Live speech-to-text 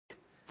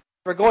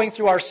We're going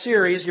through our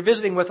series. You're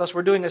visiting with us.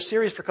 We're doing a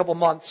series for a couple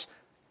months,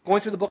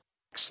 going through the book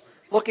of Acts,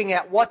 looking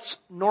at what's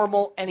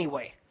normal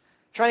anyway.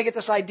 Trying to get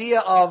this idea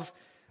of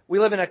we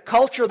live in a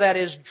culture that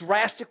is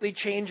drastically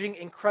changing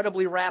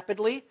incredibly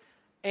rapidly.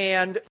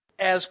 And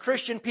as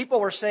Christian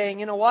people, we're saying,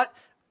 you know what?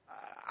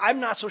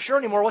 I'm not so sure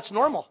anymore what's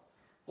normal.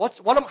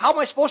 How am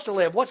I supposed to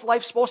live? What's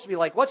life supposed to be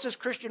like? What's this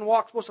Christian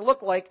walk supposed to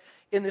look like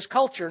in this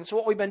culture? And so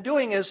what we've been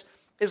doing is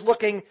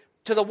looking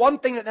to the one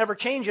thing that never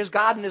changes,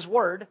 God and His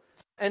Word,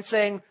 and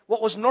saying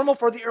what was normal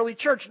for the early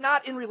church,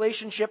 not in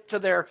relationship to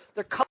their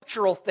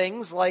cultural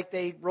things like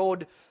they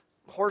rode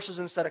horses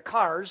instead of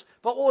cars,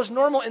 but what was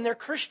normal in their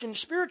Christian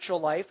spiritual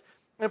life.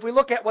 And if we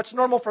look at what's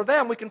normal for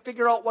them, we can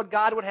figure out what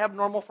God would have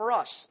normal for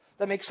us.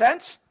 That make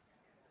sense?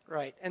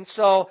 Right. And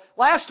so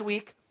last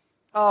week,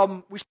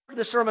 we started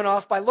the sermon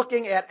off by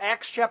looking at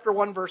Acts chapter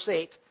 1, verse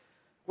 8,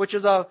 which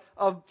is a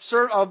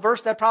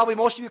verse that probably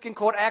most of you can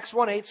quote. Acts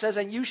 1:8 says,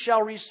 "And you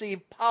shall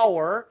receive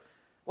power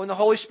when the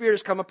Holy Spirit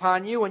has come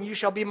upon you, and you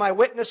shall be my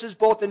witnesses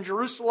both in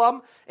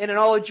Jerusalem and in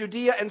all of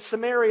Judea and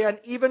Samaria and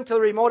even to the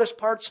remotest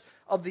parts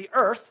of the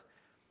earth."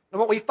 And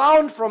what we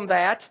found from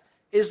that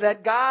is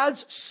that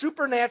God's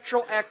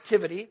supernatural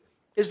activity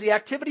is the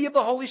activity of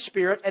the Holy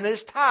Spirit, and it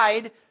is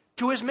tied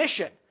to His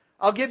mission.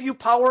 I'll give you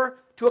power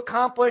to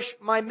accomplish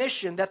my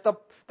mission. That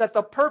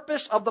the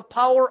purpose of the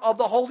power of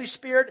the Holy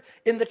Spirit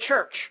in the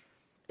church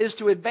is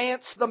to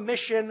advance the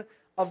mission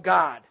of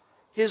God.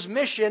 His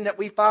mission that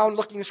we found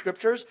looking in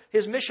Scriptures,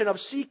 His mission of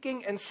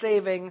seeking and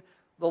saving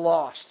the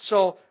lost.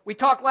 So we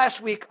talked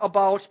last week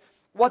about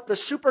what the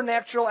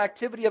supernatural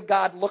activity of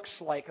God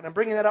looks like. And I'm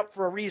bringing that up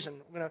for a reason.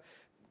 I'm going to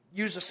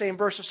use the same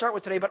verse to start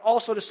with today, but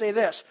also to say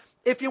this.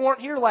 If you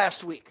weren't here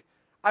last week,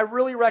 I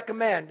really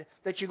recommend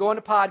that you go on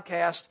the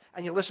podcast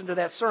and you listen to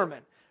that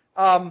sermon.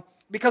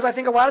 Because I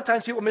think a lot of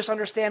times people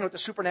misunderstand what the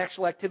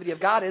supernatural activity of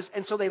God is,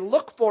 and so they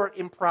look for it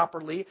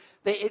improperly,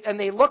 and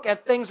they look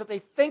at things that they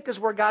think is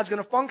where God's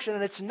going to function,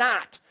 and it's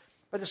not.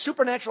 But the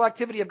supernatural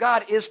activity of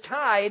God is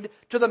tied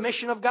to the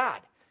mission of God.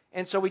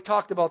 And so we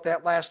talked about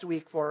that last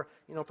week for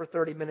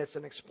 30 minutes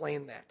and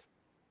explained that.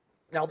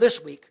 Now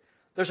this week,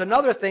 there's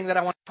another thing that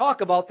I want to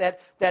talk about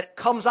that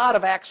comes out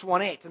of Acts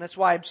 1:8, and that's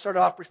why I started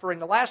off referring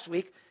to last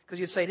week, because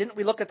you'd say, didn't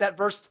we look at that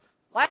verse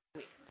last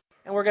week?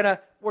 And we're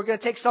gonna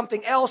take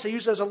something else and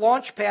use it as a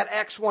launch pad,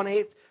 Acts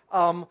 1:8,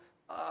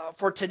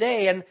 for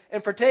today.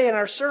 And for today in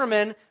our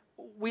sermon,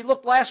 we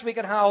looked last week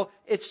at how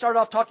it started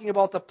off talking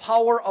about the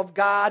power of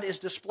God is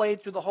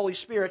displayed through the Holy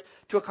Spirit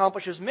to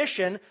accomplish His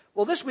mission.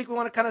 Well, this week we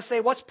want to kind of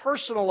say what's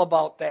personal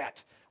about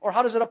that, or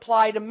how does it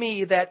apply to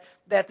me? That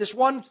this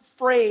one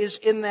phrase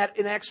in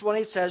Acts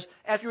 1:8 says,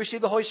 after you receive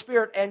the Holy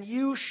Spirit, and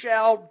you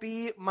shall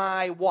be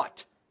my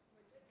what?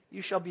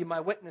 You shall be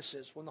my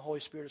witnesses when the Holy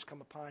Spirit has come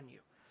upon you.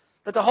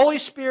 That the Holy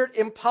Spirit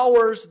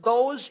empowers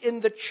those in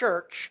the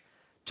church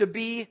to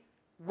be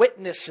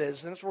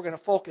witnesses. And that's what we're going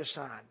to focus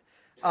on.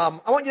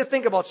 I want you to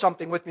think about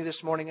something with me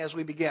this morning as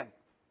we begin.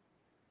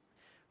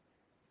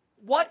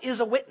 What is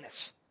a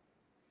witness?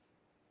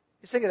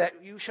 Just think of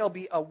that. You shall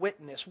be a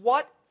witness.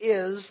 What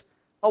is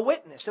a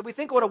witness? If we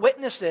think of what a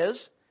witness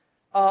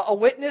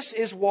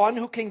is one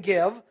who can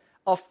give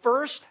a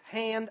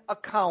first-hand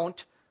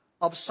account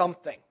of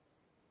something.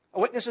 A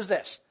witness is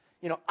this.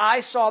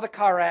 I saw the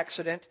car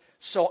accident,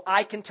 so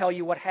I can tell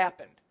you what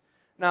happened.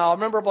 Now, I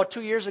remember about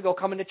 2 years ago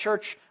coming to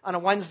church on a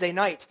Wednesday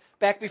night,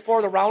 back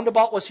before the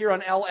roundabout was here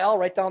on LL,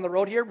 right down the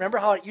road here. Remember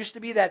how it used to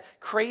be that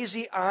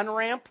crazy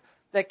on-ramp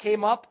that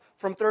came up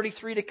from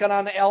 33 to cut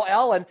on to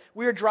LL, and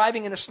we were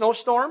driving in a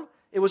snowstorm.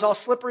 It was all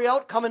slippery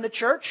out coming to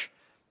church,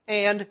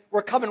 and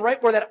we're coming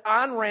right where that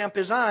on-ramp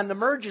is on, the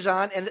merge is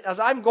on, and as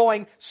I'm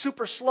going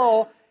super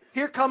slow,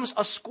 here comes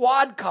a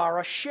squad car,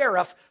 a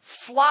sheriff,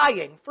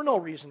 flying for no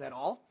reason at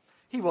all.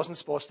 He wasn't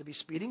supposed to be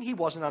speeding. He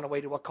wasn't on the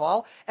way to a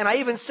call. And I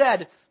even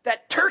said,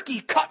 that turkey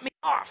cut me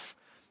off.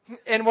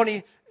 And when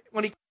he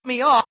cut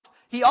me off,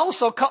 he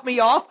also cut me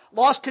off,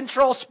 lost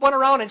control, spun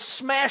around, and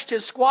smashed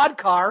his squad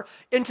car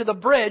into the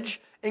bridge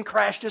and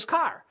crashed his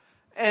car.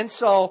 And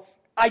so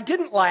I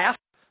didn't laugh,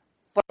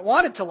 but I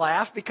wanted to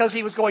laugh because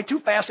he was going too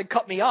fast and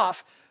cut me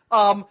off.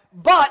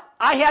 But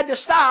I had to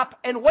stop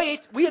and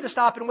wait. We had to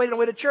stop and wait on the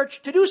way to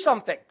church to do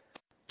something,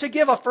 to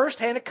give a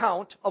first-hand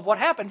account of what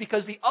happened,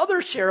 because the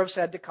other sheriffs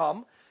had to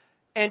come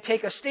and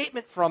take a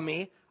statement from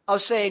me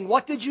of saying,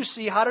 what did you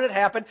see? How did it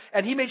happen?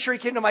 And he made sure he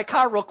came to my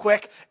car real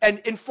quick and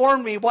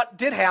informed me what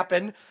did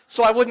happen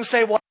so I wouldn't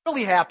say what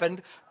really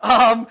happened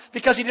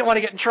because he didn't want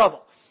to get in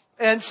trouble.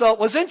 And so it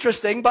was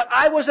interesting, but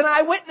I was an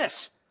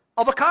eyewitness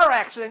of a car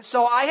accident,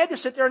 so I had to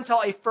sit there and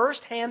tell a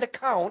first-hand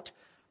account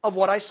of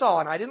what I saw.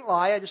 And I didn't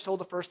lie. I just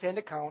told a first-hand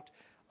account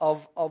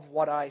of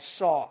what I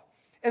saw.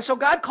 And so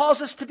God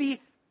calls us to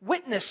be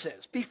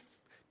witnesses,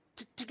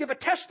 to give a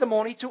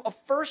testimony to a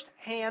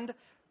first-hand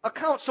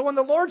account. So when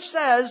the Lord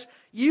says,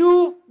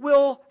 you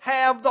will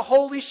have the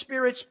Holy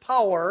Spirit's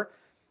power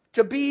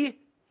to be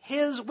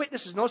His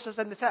witnesses, notice this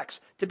in the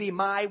text, to be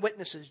my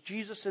witnesses,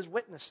 Jesus'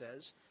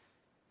 witnesses,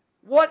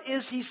 what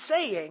is He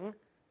saying?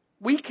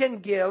 We can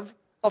give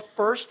a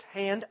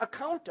first-hand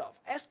account of?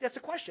 That's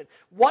a question.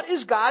 What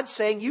is God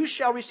saying? You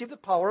shall receive the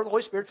power of the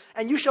Holy Spirit,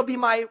 and you shall be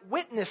my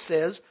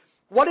witnesses.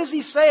 What is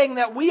he saying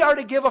that we are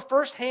to give a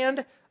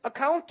first-hand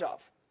account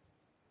of?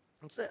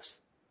 It's this.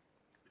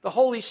 The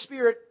Holy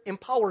Spirit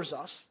empowers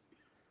us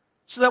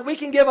so that we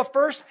can give a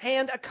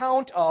first-hand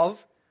account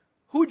of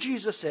who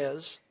Jesus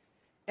is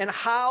and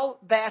how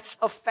that's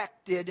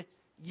affected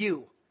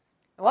you.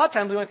 A lot of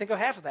times we only think of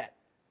half of that.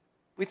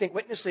 We think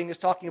witnessing is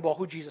talking about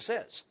who Jesus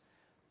is.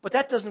 But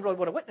that doesn't really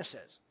what a witness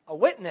is. A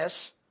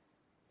witness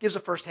gives a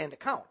first-hand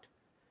account.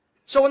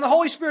 So when the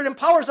Holy Spirit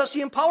empowers us,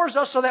 he empowers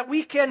us so that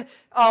we can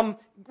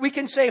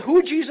say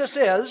who Jesus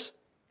is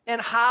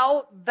and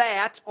how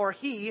that or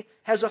he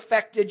has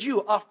affected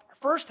you. A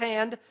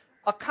first-hand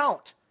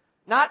account.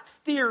 Not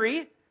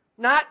theory,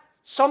 not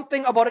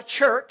something about a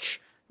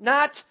church,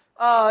 not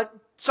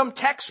some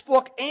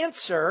textbook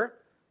answer,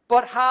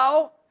 but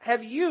how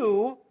have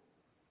you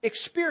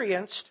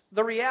experienced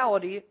the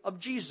reality of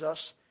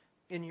Jesus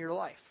in your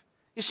life?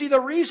 You see, the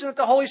reason that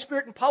the Holy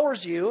Spirit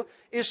empowers you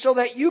is so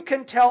that you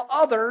can tell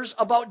others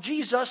about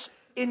Jesus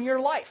in your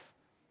life.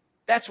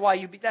 That's what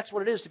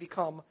it is to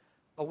become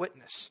a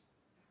witness.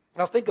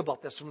 Now think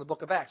about this from the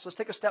book of Acts. Let's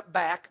take a step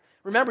back.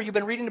 Remember, you've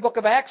been reading the book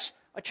of Acts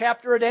a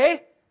chapter a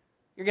day.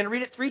 You're going to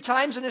read it 3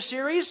 times in a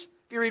series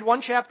if you read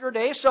 1 chapter a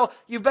day. So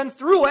you've been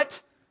through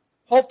it,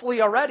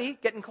 hopefully already,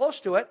 getting close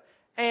to it.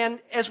 And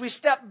as we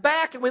step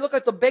back and we look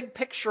at the big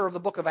picture of the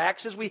book of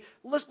Acts, as we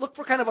look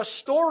for kind of a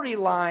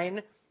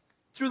storyline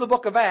through the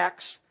book of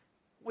Acts,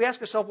 we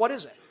ask ourselves, what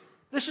is it?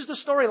 This is the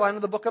storyline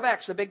of the book of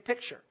Acts, the big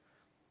picture.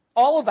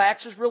 All of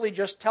Acts is really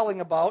just telling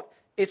about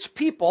its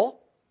people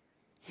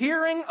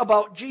hearing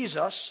about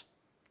Jesus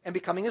and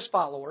becoming his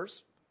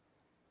followers,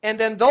 and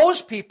then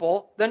those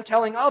people then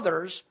telling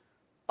others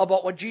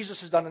about what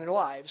Jesus has done in their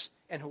lives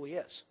and who he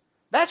is.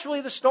 That's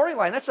really the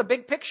storyline. That's a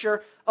big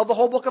picture of the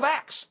whole book of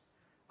Acts.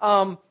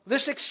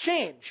 This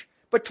exchange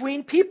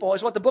between people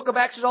is what the book of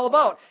Acts is all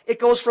about. It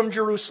goes from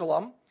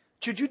Jerusalem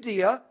to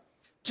Judea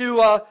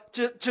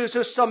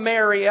to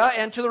Samaria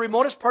and to the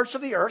remotest parts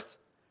of the earth.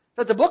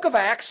 That the book of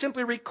Acts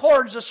simply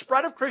records the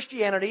spread of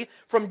Christianity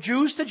from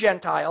Jews to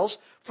Gentiles,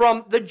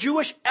 from the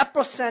Jewish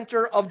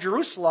epicenter of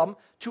Jerusalem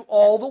to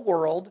all the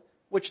world,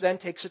 which then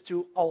takes it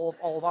to all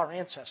of our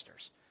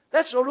ancestors.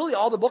 That's really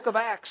all the book of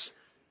Acts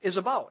is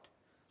about.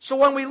 So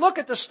when we look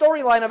at the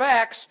storyline of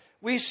Acts,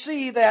 we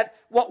see that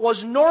what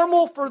was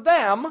normal for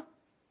them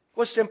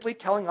was simply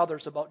telling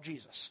others about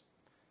Jesus.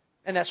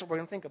 And that's what we're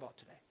going to think about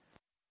today.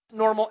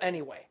 Normal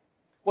anyway.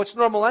 What's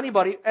normal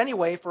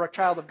anyway for a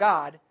child of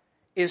God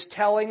is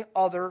telling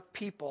other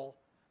people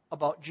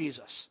about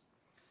Jesus.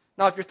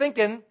 Now, if you're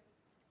thinking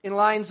in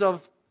lines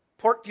of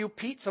Portview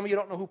Pete, some of you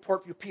don't know who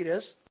Portview Pete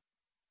is.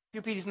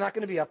 Portview Pete is not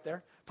going to be up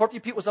there.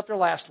 Portview Pete was up there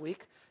last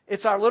week.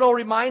 It's our little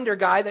reminder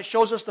guy that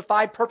shows us the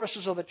 5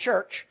 purposes of the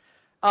church.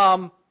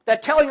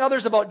 That telling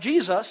others about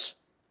Jesus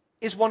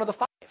is one of the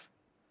 5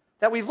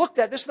 that we've looked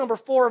at. This is number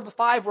 4 of the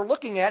 5 we're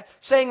looking at,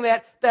 saying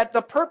that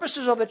the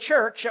purposes of the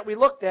church that we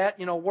looked at,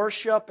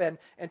 worship and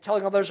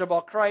telling others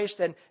about Christ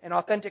and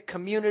authentic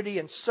community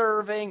and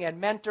serving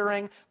and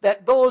mentoring,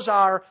 that those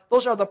are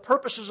the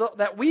purposes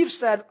that we've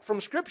said from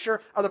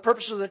Scripture are the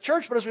purposes of the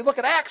church. But as we look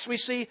at Acts, we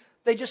see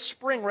they just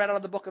spring right out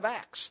of the book of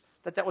Acts,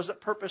 that was the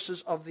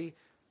purposes of the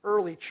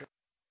early church.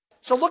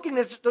 So looking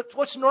at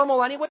what's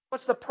normal anyway,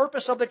 what's the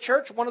purpose of the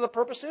church? One of the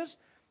purposes,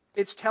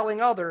 it's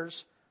telling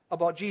others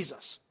about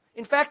Jesus.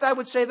 In fact, I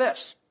would say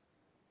this.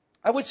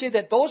 I would say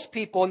that those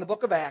people in the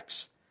book of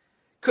Acts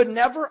could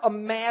never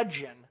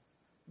imagine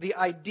the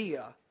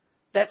idea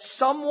that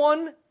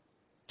someone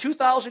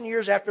 2,000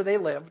 years after they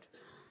lived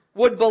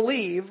would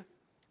believe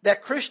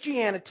that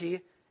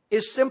Christianity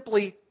is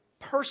simply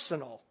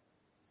personal.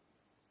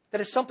 That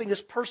it's something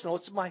that's personal.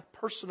 It's my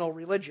personal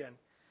religion.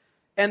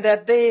 And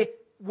that they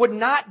would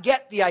not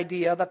get the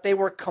idea that they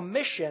were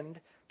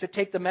commissioned to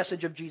take the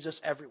message of Jesus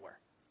everywhere.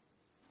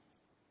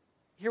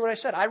 Hear what I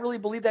said? I really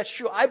believe that's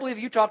true. I believe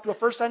you talk to a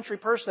first century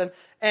person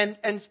and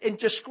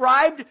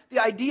described the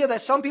idea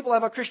that some people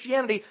have of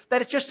Christianity,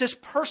 that it's just this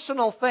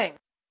personal thing.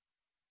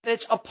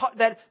 That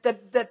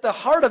the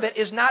heart of it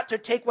is not to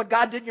take what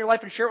God did in your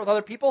life and share it with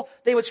other people.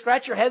 They would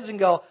scratch your heads and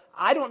go,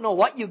 I don't know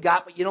what you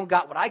got, but you don't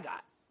got what I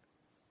got.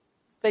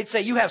 They'd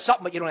say, you have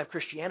something, but you don't have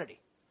Christianity.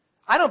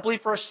 I don't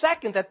believe for a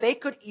second that they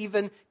could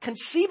even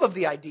conceive of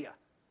the idea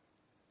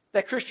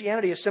that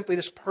Christianity is simply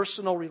this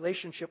personal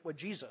relationship with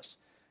Jesus.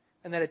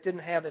 And that it didn't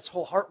have, its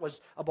whole heart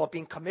was about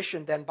being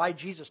commissioned then by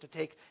Jesus to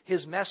take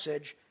his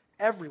message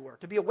everywhere,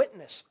 to be a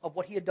witness of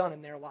what he had done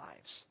in their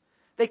lives.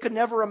 They could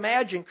never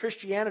imagine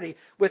Christianity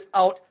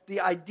without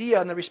the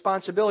idea and the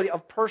responsibility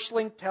of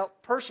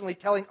personally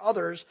telling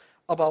others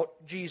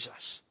about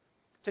Jesus,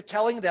 to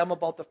telling them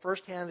about the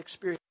firsthand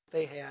experience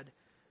they had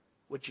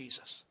with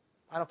Jesus.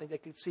 I don't think they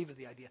could conceive of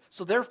the idea.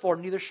 So therefore,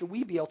 neither should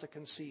we be able to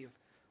conceive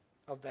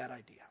of that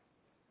idea.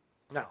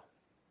 Now,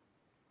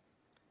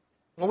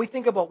 when we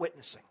think about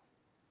witnessing,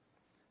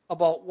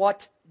 about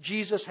what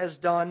Jesus has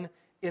done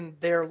in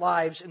their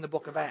lives in the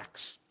book of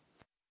Acts,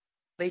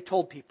 they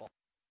told people,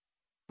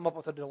 come up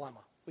with a dilemma.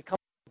 We come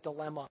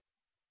dilemma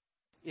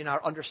in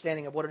our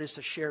understanding of what it is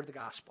to share the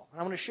gospel. And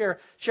I want to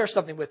share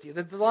something with you.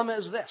 The dilemma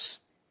is this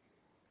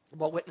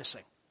about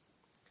witnessing.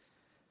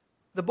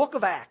 The book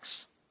of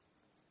Acts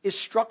is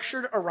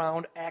structured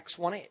around Acts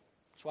 1:8.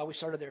 That's why we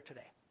started there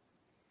today.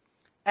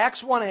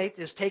 Acts 1:8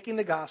 is taking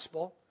the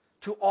gospel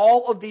to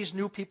all of these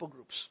new people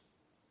groups.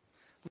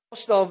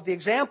 Most of the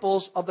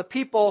examples of the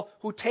people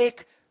who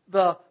take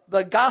the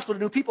gospel to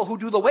new people, who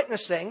do the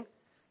witnessing,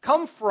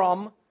 come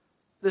from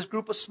this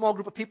small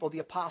group of people, the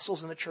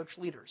apostles and the church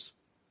leaders.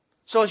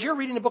 So as you're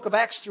reading the book of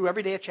Acts through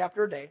every day, a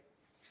chapter a day,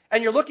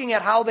 and you're looking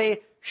at how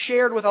they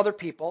shared with other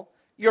people,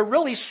 you're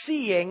really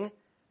seeing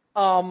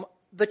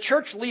the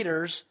church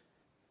leaders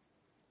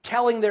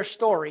telling their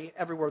story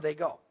everywhere they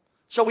go.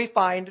 So we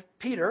find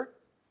Peter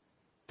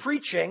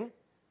preaching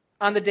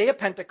on the day of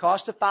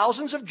Pentecost to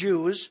thousands of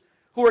Jews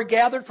who are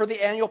gathered for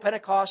the annual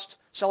Pentecost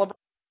celebration.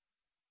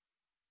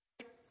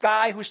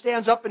 Guy who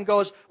stands up and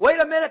goes, "Wait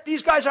a minute,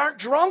 these guys aren't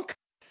drunk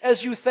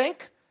as you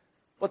think."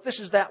 But this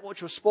is that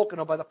which was spoken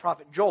of by the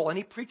prophet Joel. And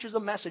he preaches a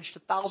message to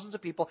thousands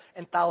of people,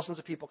 and thousands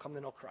of people come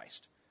to know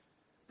Christ.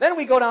 Then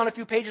we go down a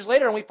few pages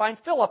later and we find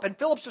Philip. And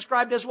Philip's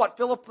described as what?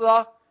 Philip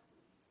the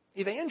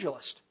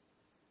evangelist.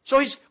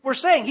 So we're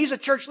saying he's a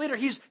church leader.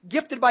 He's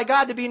gifted by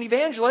God to be an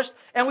evangelist.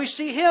 And we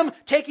see him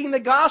taking the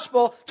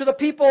gospel to the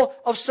people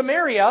of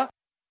Samaria.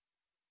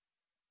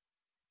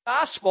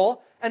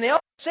 Gospel. And they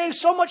all saved,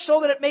 so much so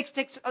that it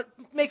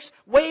makes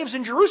waves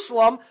in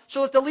Jerusalem,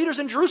 so that the leaders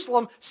in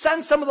Jerusalem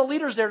send some of the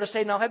leaders there to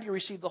say, "Now have you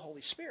received the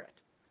Holy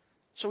Spirit?"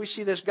 So we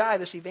see this guy,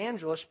 this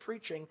evangelist,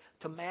 preaching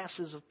to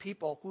masses of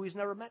people who he's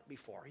never met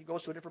before. He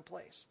goes to a different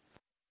place.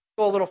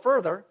 Go a little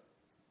further,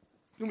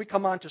 and we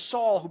come on to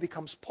Saul, who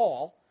becomes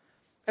Paul.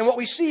 And what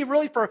we see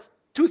really for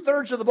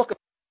 2/3 of the book of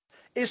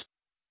is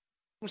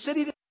from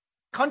city to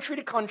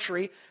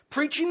country,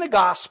 preaching the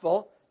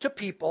gospel to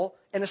people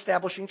and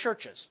establishing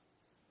churches.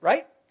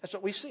 Right? That's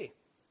what we see.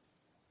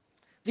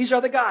 These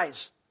are the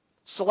guys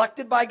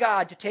selected by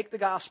God to take the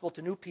gospel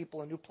to new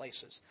people and new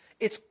places.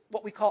 It's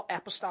what we call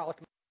apostolic.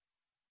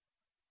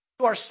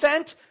 Who are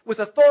sent with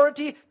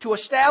authority to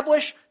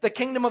establish the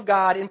kingdom of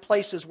God in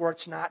places where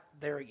it's not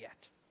there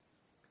yet.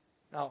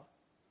 Now,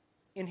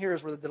 in here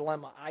is where the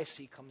dilemma I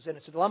see comes in.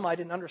 It's a dilemma I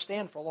didn't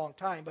understand for a long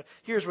time, but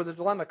here's where the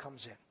dilemma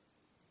comes in.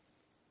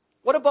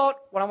 What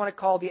about what I want to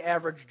call the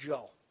average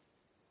Joe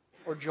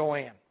or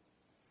Joanne?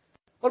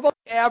 What about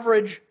the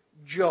average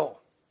Joe?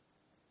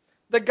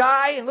 The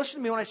guy, and listen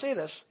to me when I say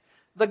this,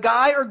 the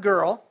guy or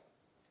girl,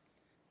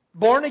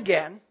 born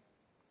again,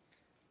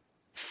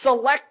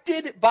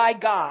 selected by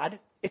God,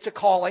 it's a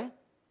calling,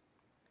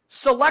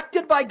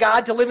 selected by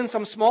God to live in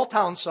some small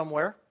town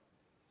somewhere,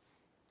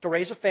 to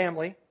raise a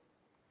family,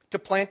 to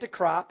plant a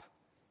crop,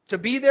 to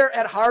be there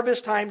at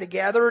harvest time to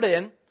gather it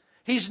in.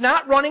 He's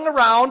not running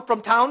around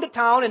from town to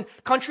town and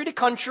country to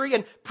country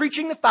and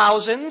preaching to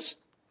thousands.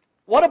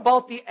 What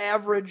about the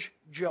average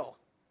Joe?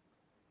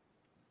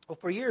 Well,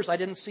 for years I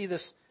didn't see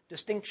this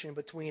distinction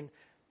between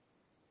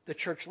the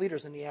church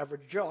leaders and the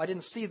average Joe. I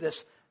didn't see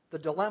the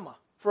dilemma,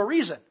 for a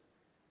reason.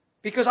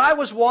 Because I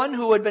was one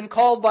who had been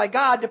called by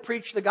God to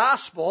preach the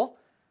gospel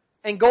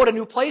and go to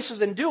new places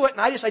and do it,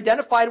 and I just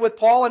identified with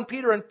Paul and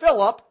Peter and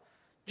Philip,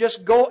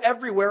 just go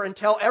everywhere and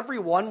tell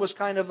everyone was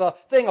kind of a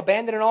thing,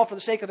 abandon it all for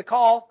the sake of the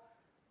call.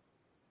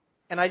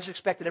 And I just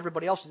expected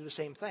everybody else to do the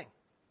same thing.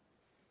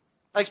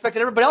 I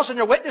expected everybody else in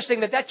their witnessing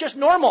that's just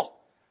normal.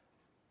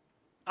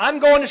 I'm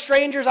going to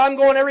strangers, I'm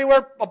going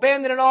everywhere,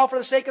 abandon it all for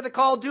the sake of the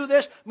call, do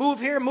this, move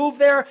here, move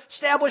there,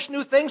 establish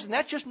new things, and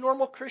that's just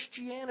normal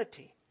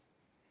Christianity.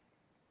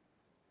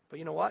 But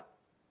you know what?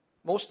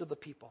 Most of the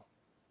people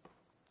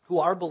who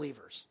are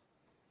believers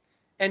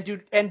and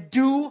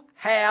do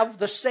have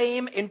the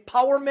same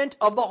empowerment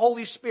of the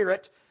Holy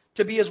Spirit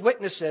to be His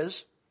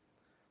witnesses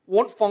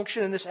won't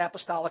function in this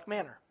apostolic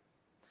manner.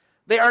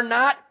 They are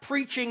not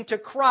preaching to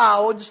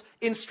crowds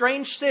in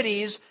strange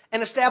cities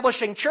and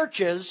establishing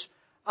churches,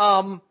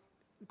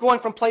 going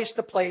from place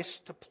to place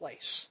to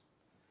place.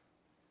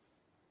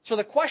 So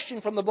the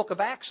question from the book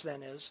of Acts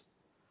then is,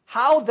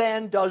 how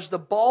then does the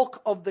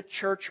bulk of the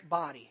church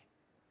body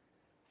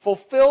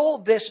fulfill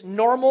this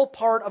normal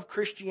part of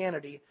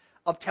Christianity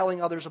of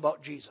telling others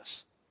about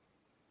Jesus?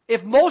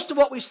 If most of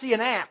what we see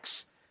in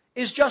Acts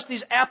is just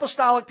these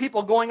apostolic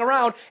people going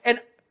around,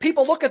 and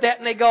people look at that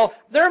and they go,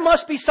 there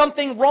must be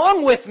something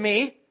wrong with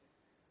me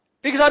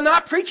because I'm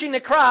not preaching to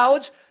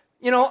crowds.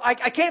 You know, I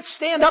can't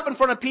stand up in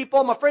front of people.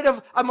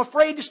 I'm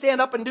afraid to stand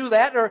up and do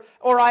that.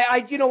 Or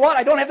I you know what?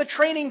 I don't have the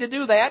training to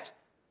do that.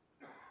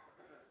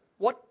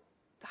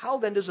 How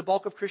then does the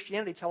bulk of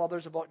Christianity tell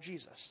others about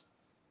Jesus?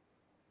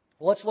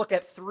 Well, let's look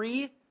at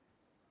 3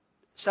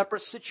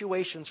 separate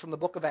situations from the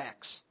book of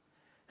Acts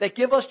that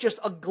give us just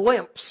a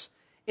glimpse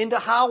into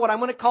how what I'm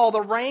going to call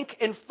the rank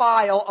and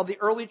file of the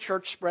early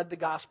church spread the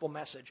gospel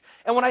message.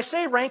 And when I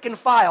say rank and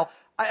file,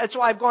 that's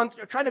why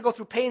trying to go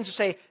through pains to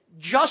say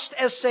just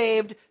as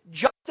saved,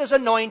 just as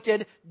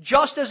anointed,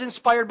 just as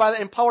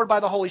empowered by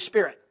the Holy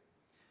Spirit.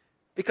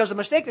 Because the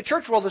mistake the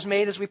church world has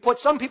made is we put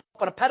some people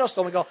up on a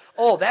pedestal and we go,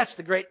 oh, that's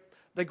the great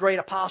the great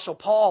Apostle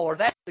Paul, or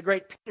that's the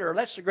great Peter, or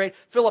that's the great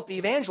Philip the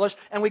Evangelist,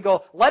 and we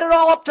go, let it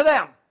all up to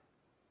them.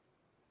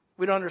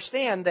 We don't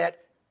understand that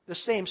the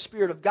same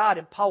Spirit of God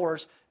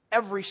empowers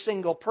every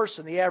single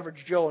person, the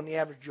average Joe and the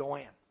average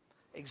Joanne.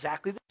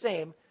 Exactly the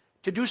same,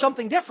 to do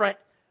something different,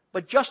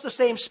 but just the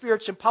same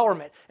Spirit's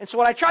empowerment. And so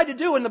what I tried to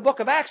do in the book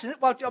of Acts,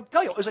 well, I'll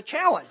tell you, it was a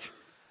challenge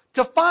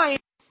to find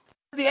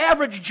the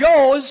average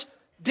Joes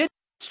did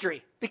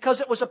ministry,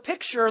 because it was a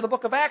picture, the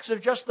book of Acts,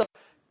 of just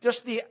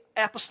the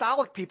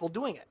apostolic people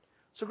doing it.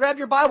 So grab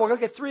your Bible. We're going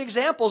to get 3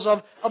 examples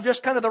of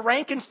just kind of the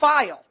rank and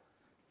file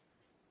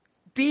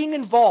being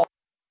involved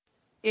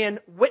in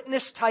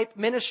witness-type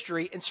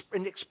ministry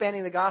in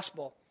expanding the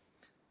gospel.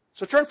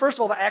 So turn first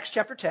of all to Acts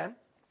chapter 10.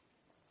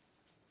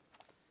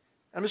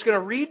 I'm just going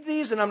to read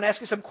these, and I'm going to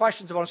ask you some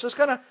questions about them. So just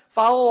kind of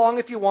follow along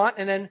if you want,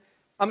 and then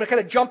I'm going to kind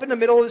of jump in the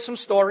middle of some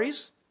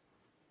stories,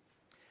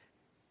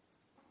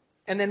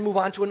 and then move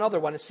on to another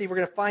one and see if we're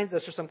going to find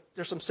this.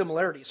 There's some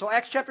similarities. So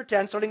Acts chapter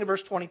 10, starting in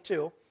verse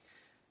 22.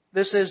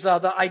 This is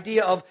the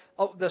idea of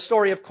the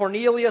story of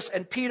Cornelius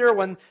and Peter,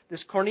 when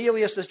this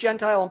Cornelius, this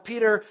Gentile, and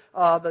Peter,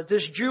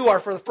 this Jew, are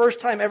for the first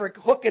time ever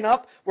hooking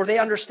up, where they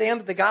understand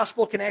that the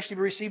gospel can actually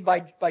be received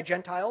by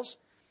Gentiles.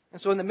 And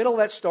so in the middle of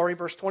that story,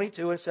 verse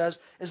 22, it says,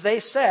 as they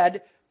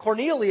said,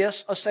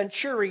 Cornelius, a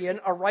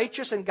centurion, a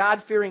righteous and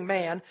God-fearing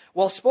man,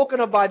 well spoken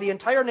of by the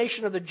entire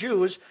nation of the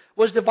Jews,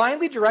 was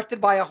divinely directed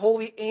by a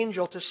holy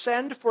angel to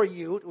send for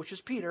you, which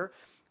is Peter,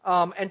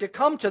 and to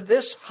come to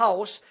this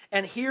house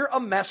and hear a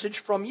message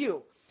from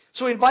you.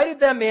 So he invited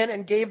them in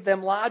and gave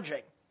them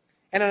lodging.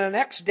 And on the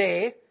next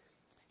day,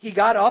 he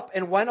got up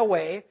and went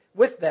away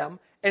with them,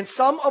 and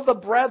some of the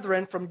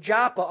brethren from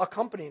Joppa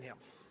accompanied him.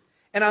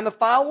 And on the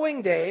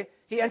following day,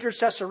 he entered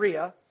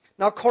Caesarea.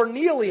 Now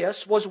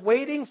Cornelius was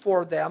waiting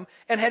for them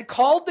and had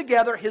called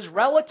together his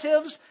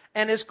relatives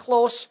and his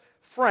close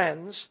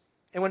friends.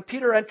 And when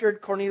Peter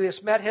entered,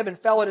 Cornelius met him and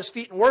fell at his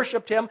feet and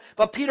worshipped him.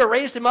 But Peter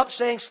raised him up,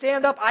 saying,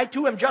 stand up, I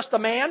too am just a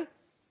man.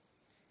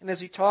 And as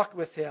he talked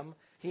with him,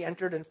 he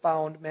entered and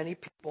found many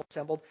people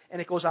assembled. And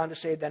it goes on to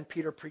say, then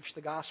Peter preached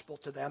the gospel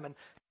to them, and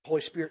the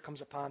Holy Spirit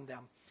comes upon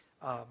them.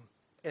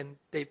 And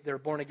they're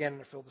born again and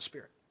they're filled with the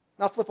Spirit.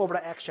 Now flip over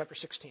to Acts chapter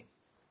 16.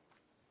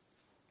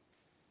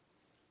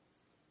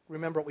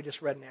 Remember what we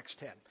just read in Acts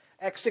 10.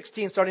 Acts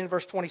 16, starting in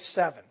verse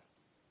 27.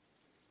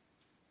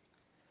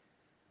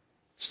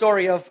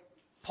 Story of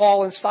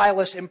Paul and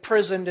Silas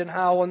imprisoned, and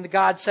how when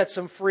God sets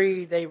them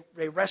free, they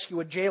rescue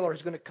a jailer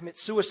who's going to commit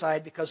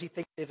suicide because he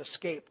thinks they've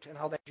escaped, and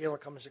how that jailer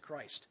comes to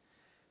Christ.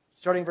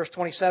 Starting in verse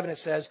 27, it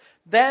says,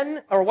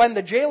 when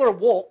the jailer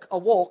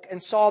awoke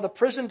and saw the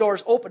prison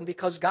doors open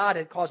because God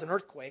had caused an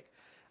earthquake,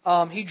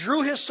 he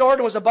drew his sword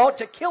and was about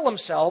to kill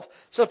himself,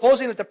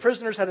 supposing that the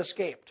prisoners had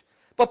escaped.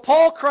 But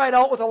Paul cried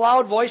out with a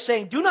loud voice,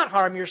 saying, do not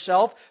harm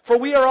yourself, for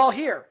we are all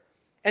here.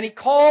 And he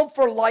called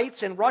for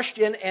lights and rushed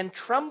in, and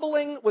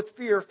trembling with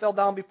fear fell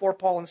down before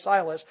Paul and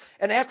Silas.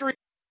 And after he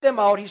put them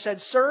out, he said,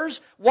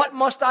 sirs, what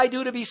must I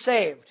do to be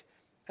saved?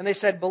 And they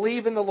said,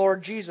 believe in the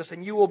Lord Jesus,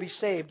 and you will be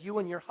saved, you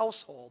and your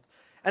household.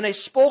 And they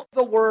spoke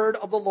the word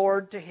of the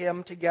Lord to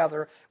him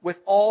together with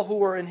all who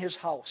were in his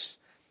house.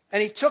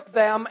 And he took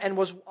them, and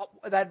was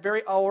that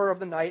very hour of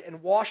the night,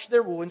 and washed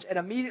their wounds, and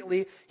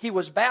immediately he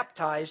was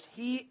baptized,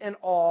 he and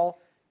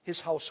all his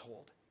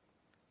household.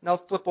 Now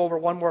flip over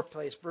one more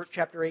place,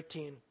 chapter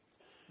 18,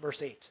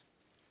 verse 8.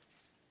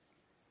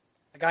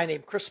 A guy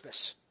named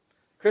Crispus.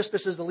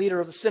 Crispus is the leader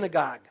of the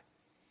synagogue,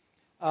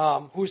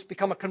 who's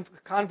become a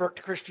convert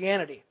to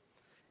Christianity.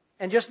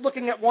 And just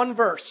looking at one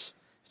verse,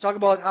 talk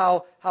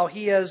about how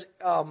he has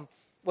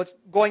what's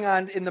going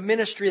on in the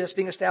ministry that's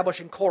being established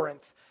in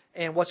Corinth,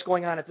 and what's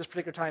going on at this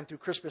particular time through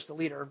Crispus the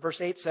leader. Verse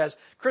 8 says,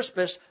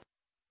 Crispus,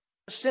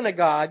 the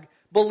synagogue,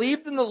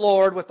 believed in the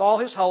Lord with all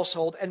his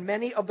household, and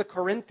many of the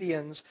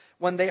Corinthians,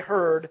 when they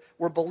heard,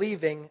 were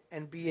believing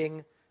and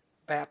being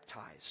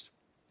baptized.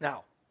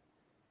 Now,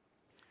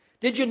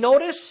 did you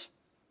notice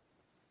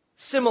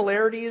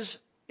similarities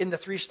in the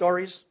 3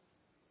 stories?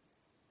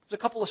 There's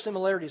a couple of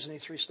similarities in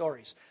these 3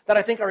 stories that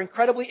I think are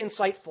incredibly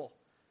insightful,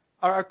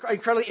 are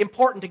incredibly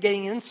important to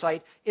getting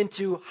insight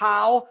into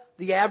how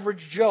the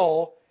average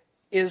Joe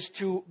is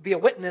to be a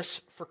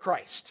witness for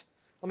Christ.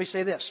 Let me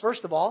say this.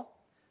 First of all,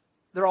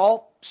 they're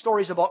all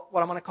stories about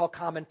what I'm going to call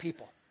common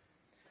people.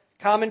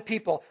 Common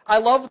people. I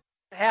love what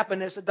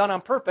happened, it's done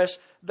on purpose,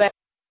 that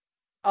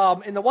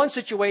in the one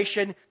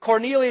situation,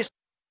 Cornelius,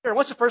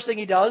 what's the first thing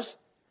he does?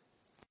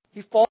 He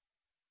falls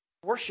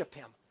to worship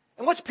him.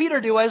 And what's Peter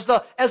do as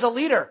a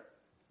leader?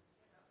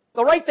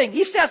 The right thing.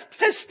 He says,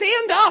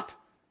 stand up.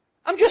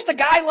 I'm just a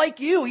guy like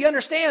you. He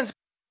understands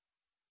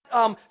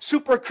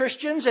super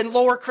Christians and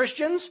lower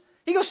Christians.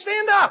 He goes,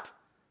 stand up.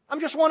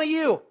 I'm just one of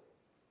you. And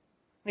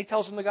he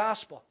tells them the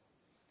gospel.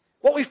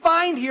 What we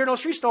find here in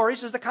those 3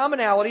 stories is the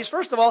commonalities.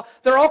 First of all,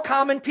 they're all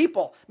common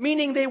people,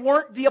 meaning they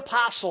weren't the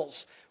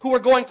apostles who were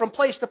going from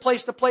place to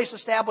place to place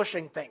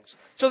establishing things.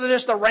 So they're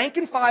just the rank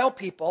and file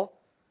people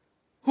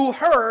who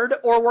heard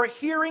or were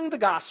hearing the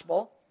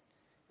gospel,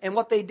 and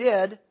what they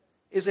did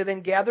is they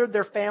then gathered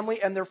their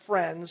family and their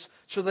friends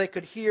so they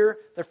could hear,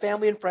 their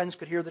family and friends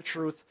could hear the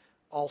truth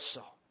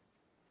also.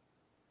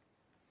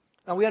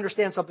 Now we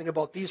understand something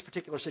about these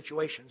particular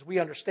situations. We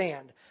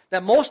understand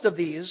that most of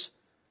these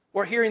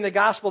were hearing the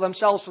gospel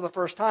themselves for the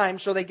first time,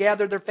 so they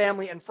gathered their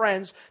family and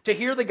friends to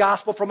hear the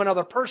gospel from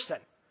another person.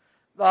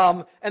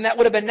 And that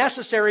would have been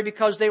necessary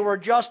because they were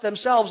just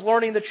themselves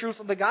learning the truth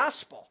of the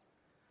gospel.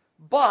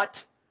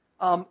 But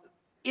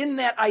in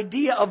that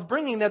idea of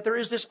bringing that, there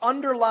is this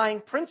underlying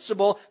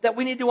principle that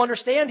we need to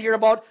understand here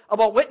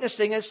about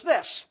witnessing is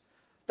this.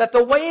 That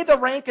the way the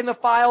rank and the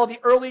file of the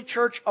early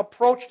church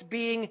approached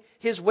being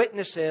his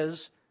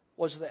witnesses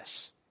was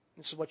this.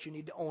 This is what you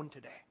need to own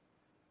today.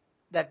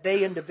 That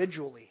they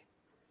individually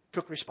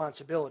took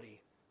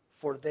responsibility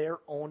for their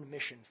own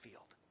mission field.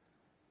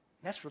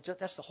 And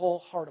that's the whole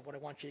heart of what I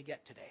want you to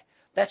get today.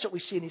 That's what we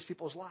see in these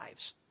people's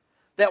lives.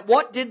 That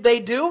what did they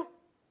do?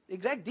 The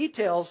exact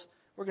details,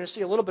 we're going to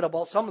see a little bit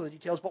about some of the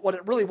details, but what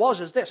it really was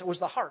is this. It was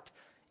the heart.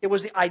 It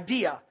was the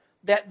idea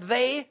that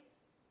they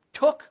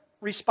took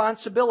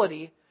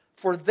responsibility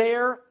for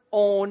their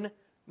own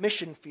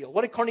mission field.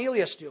 What did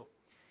Cornelius do?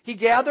 He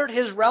gathered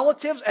his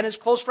relatives and his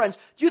close friends.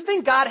 Do you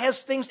think God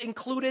has things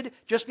included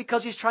just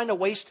because he's trying to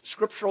waste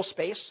scriptural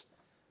space?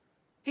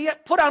 He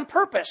had put on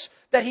purpose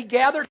that he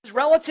gathered his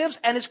relatives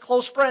and his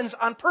close friends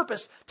on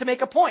purpose to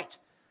make a point.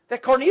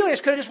 That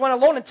Cornelius could have just went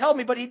alone and told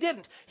me, but he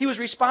didn't. He was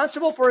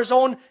responsible for his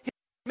own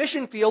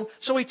mission field,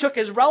 so he took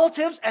his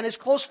relatives and his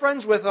close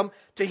friends with him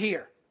to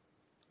hear.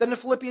 Then the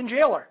Philippian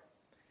jailer.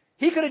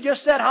 He could have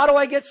just said, how do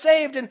I get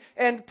saved?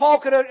 And Paul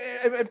could have,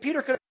 and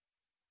Peter could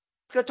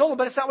have told him,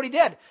 but it's not what he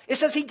did. It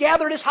says he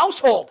gathered his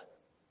household.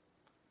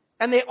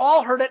 And they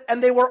all heard it,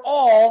 and they were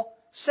all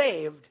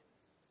saved.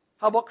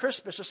 How about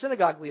Crispus, a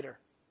synagogue leader?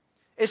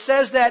 It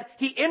says that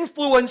he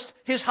influenced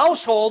his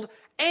household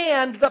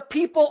and the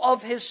people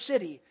of his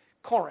city,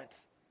 Corinth.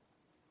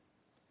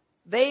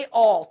 They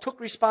all took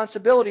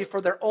responsibility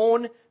for their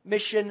own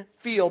mission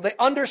field. They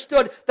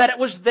understood that it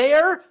was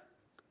their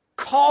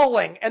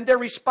calling and their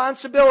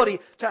responsibility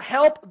to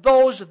help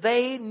those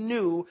they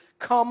knew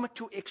come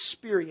to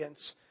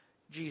experience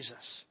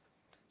Jesus.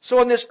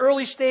 So in this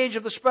early stage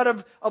of the spread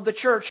of the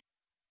church,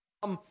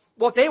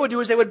 what they would do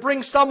is they would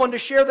bring someone to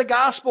share the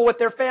gospel with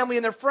their family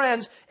and their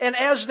friends, and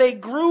as they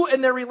grew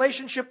in their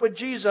relationship with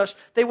Jesus,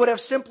 they would have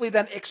simply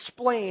then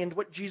explained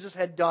what Jesus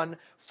had done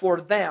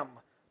for them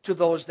to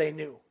those they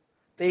knew.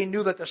 They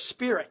knew that the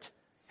Spirit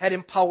had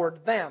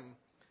empowered them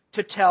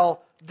to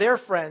tell their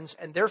friends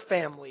and their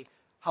family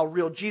how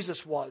real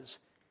Jesus was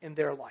in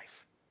their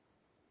life.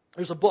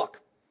 There's a book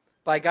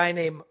by a guy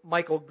named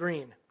Michael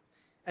Green,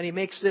 and he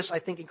makes this, I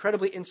think,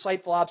 incredibly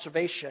insightful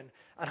observation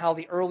on how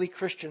the early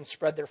Christians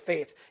spread their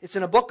faith. It's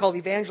in a book called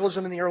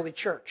Evangelism in the Early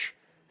Church.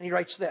 And he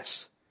writes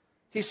this.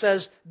 He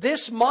says,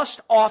 this must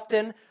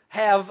often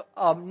have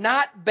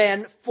not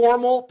been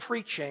formal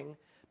preaching,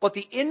 but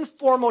the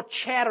informal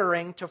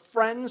chattering to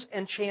friends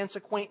and chance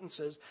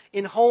acquaintances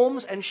in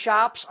homes and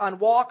shops, on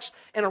walks,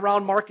 and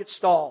around market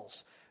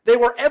stalls. They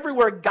were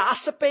everywhere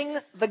gossiping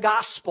the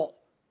gospel.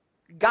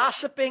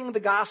 Gossiping the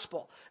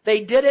gospel.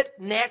 They did it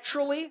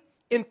naturally,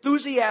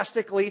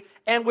 enthusiastically,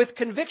 and with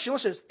conviction.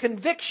 Listen,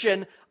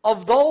 conviction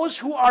of those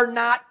who are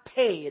not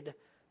paid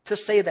to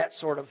say that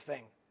sort of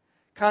thing.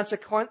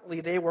 Consequently,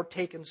 they were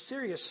taken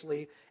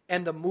seriously,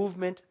 and the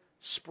movement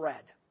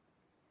spread.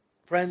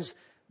 Friends,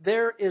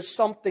 there is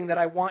something that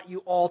I want you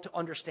all to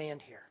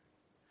understand here.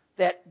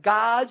 That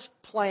God's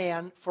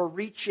plan for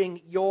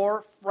reaching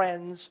your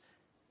friends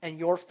and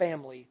your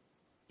family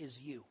is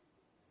you.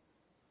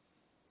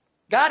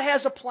 God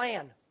has a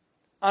plan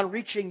on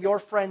reaching your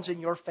friends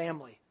and your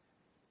family.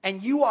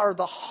 And you are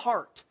the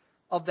heart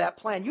of that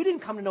plan. You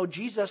didn't come to know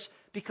Jesus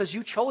because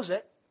you chose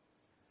it.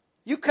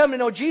 You come to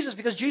know Jesus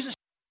because Jesus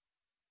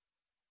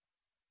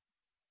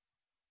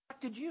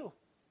selected you.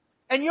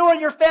 And you're in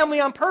your family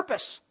on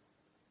purpose.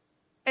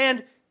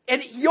 And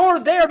you're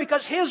there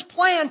because His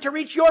plan to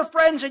reach your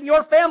friends and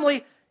your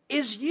family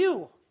is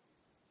you.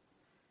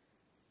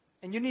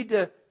 And you need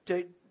to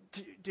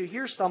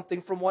hear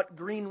something from what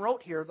Green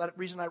wrote here. That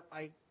reason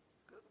I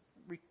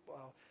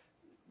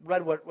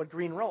read what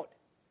Green wrote.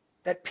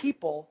 That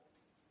people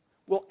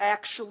will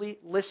actually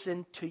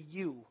listen to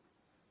you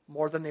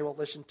more than they will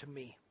listen to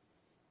me.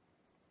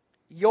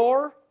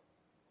 Your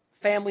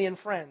family and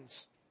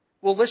friends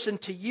will listen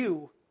to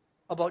you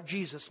about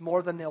Jesus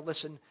more than they'll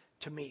listen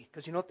to me.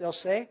 Because you know what they'll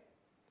say?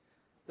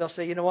 They'll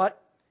say, you know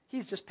what?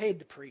 He's just paid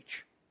to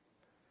preach.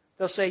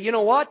 They'll say, you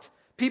know what?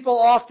 People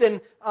often,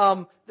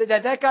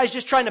 that guy's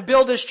just trying to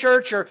build his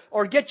church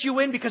or get you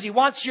in because he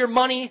wants your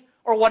money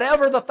or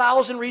whatever the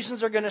 1,000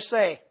 reasons they're going to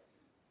say.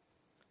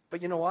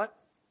 But you know what?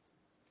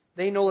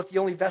 They know that the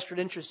only vested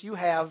interest you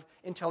have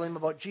in telling them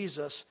about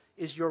Jesus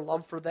is your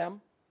love for them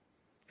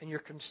and your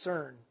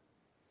concern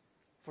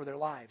for their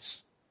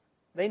lives.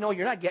 They know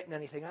you're not getting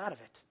anything out of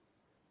it.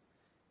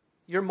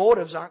 Your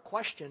motives aren't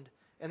questioned.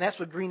 And that's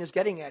what Green is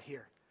getting at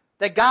here.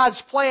 That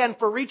God's plan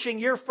for reaching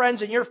your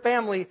friends and your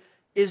family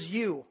is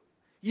you.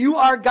 You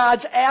are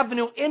God's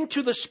avenue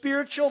into the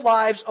spiritual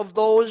lives of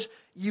those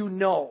you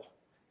know.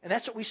 And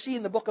that's what we see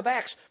in the book of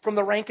Acts from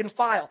the rank and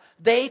file.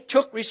 They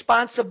took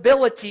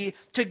responsibility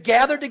to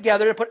gather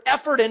together, to put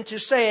effort into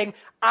saying,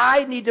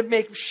 I need to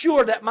make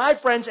sure that my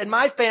friends and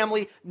my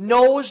family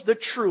knows the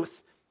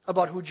truth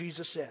about who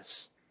Jesus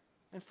is.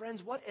 And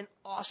friends, what an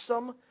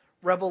awesome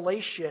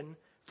revelation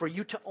for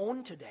you to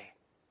own today.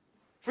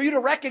 For you to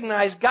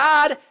recognize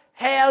God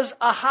has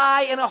a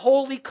high and a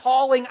holy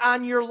calling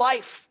on your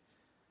life.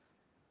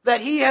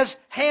 That He has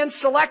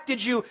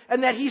hand-selected you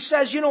and that He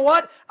says, you know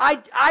what?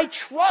 I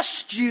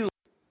trust you.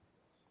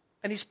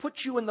 And He's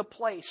put you in the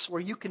place where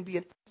you can be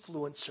an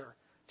influencer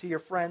to your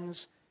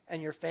friends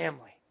and your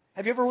family.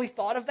 Have you ever really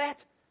thought of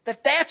that?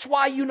 That's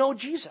why you know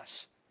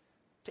Jesus.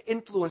 To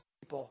influence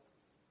people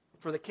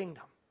for the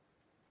kingdom.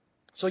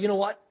 So you know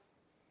what?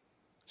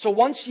 So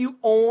once you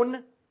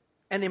own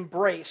and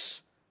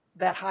embrace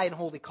that high and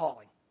holy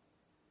calling,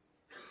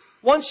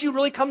 once you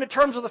really come to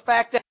terms with the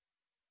fact that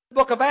the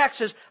book of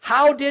Acts is,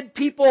 how did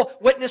people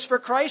witness for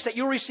Christ? That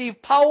you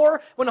receive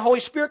power when the Holy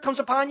Spirit comes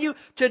upon you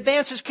to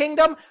advance His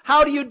kingdom.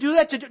 How do you do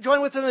that? To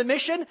join with the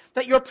mission?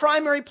 That your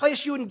primary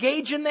place you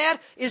engage in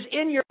that is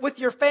with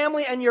your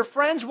family and your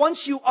friends.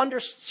 Once you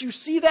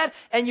see that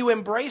and you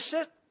embrace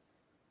it,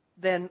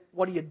 then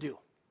what do?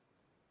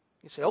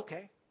 You say,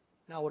 okay,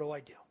 now what do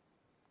I do?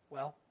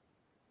 Well,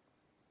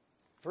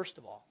 first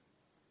of all,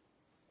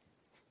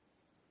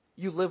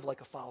 you live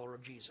like a follower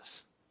of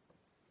Jesus.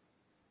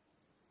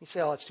 You say,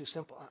 oh, that's too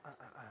simple.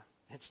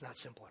 It's not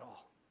simple at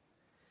all.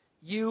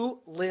 You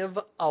live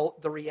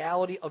out the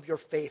reality of your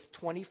faith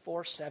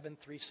 24/7,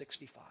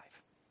 365.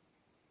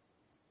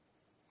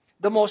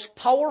 The most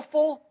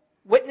powerful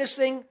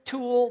witnessing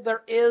tool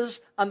there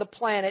is on the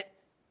planet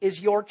is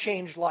your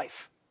changed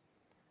life.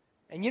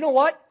 And you know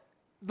what?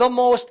 The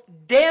most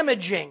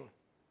damaging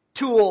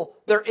tool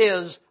there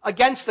is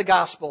against the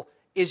gospel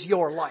is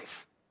your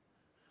life.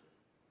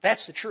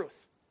 That's the truth.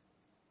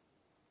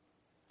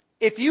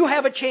 If you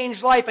have a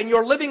changed life and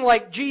you're living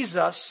like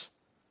Jesus,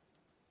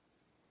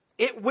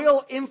 it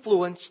will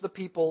influence the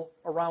people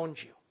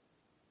around you.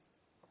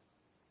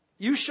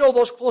 You show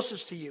those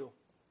closest to you,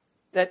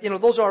 that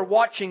those who are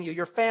watching you,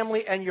 your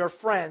family and your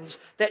friends,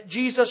 that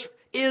Jesus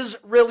is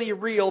really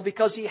real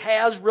because He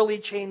has really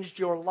changed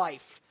your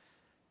life.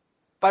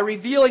 By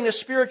revealing the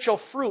spiritual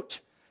fruit,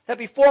 that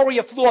before where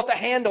you flew off the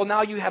handle,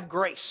 now you have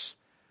grace.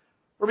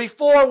 Or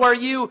before where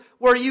you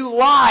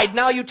lied,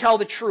 now you tell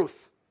the truth.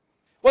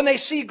 When they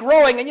see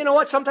growing, and you know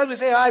what? Sometimes we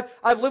say,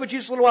 I've lived with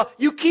Jesus a little while.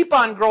 You keep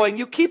on growing.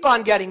 You keep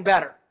on getting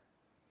better.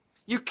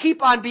 You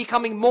keep on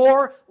becoming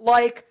more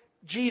like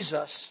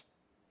Jesus.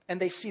 And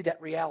they see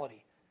that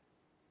reality.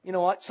 You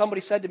know what?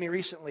 Somebody said to me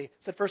recently,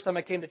 said first time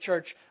I came to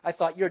church, I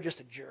thought, you're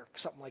just a jerk.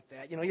 Something like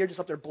that. You're just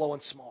up there blowing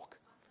smoke.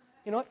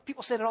 You know what?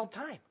 People say that all the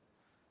time.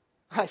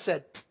 I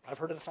said, I've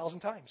heard it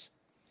 1,000 times.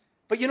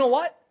 But you know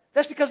what?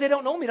 That's because they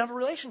don't know me, they don't have a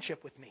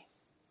relationship with me.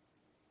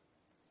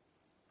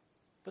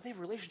 But they have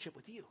a relationship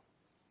with you.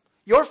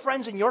 Your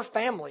friends and your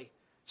family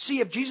see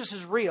if Jesus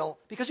is real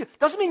because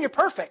doesn't mean you're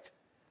perfect.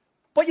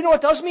 But you know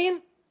what it does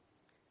mean?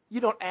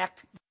 You don't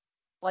act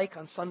like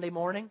on Sunday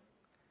morning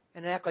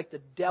and act like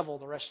the devil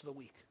the rest of the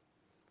week.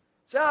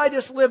 Say, I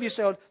just live, you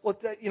say, well,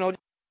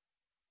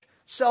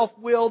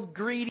 self-willed,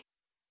 greedy,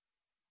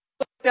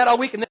 that all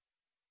week, and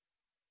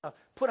then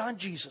put on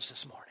Jesus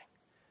this morning.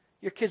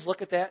 Your kids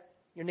look at that,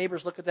 your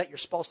neighbors look at that, your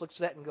spouse looks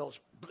at that and goes,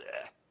 bleh,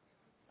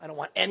 I don't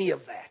want any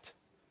of that.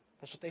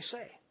 That's what they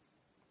say.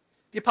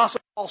 The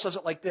Apostle Paul says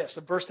it like this,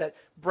 the verse that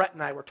Brett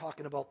and I were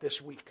talking about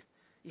this week.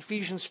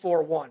 Ephesians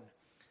 4:1.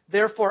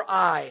 Therefore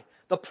I,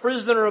 the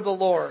prisoner of the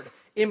Lord,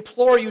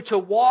 implore you to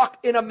walk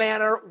in a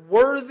manner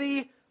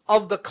worthy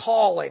of the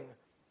calling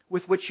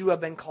with which you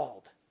have been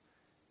called.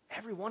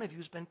 Every one of you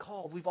has been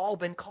called. We've all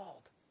been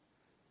called.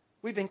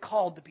 We've been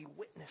called to be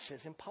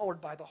witnesses,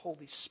 empowered by the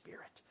Holy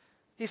Spirit.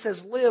 He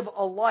says, live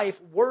a life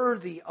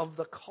worthy of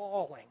the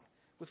calling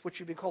with which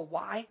you've been called.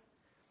 Why?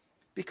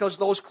 Because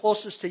those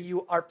closest to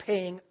you are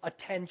paying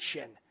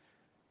attention.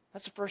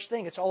 That's the first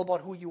thing. It's all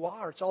about who you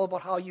are. It's all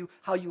about how you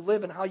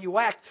live and how you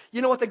act.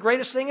 You know what the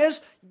greatest thing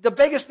is? The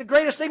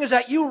greatest thing is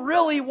that you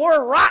really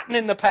were rotten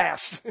in the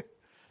past.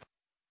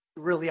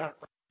 You really aren't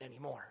rotten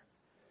anymore.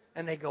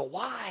 And they go,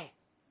 why?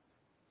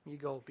 You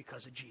go,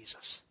 because of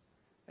Jesus.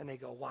 And they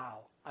go,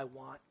 wow, I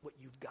want what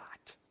you've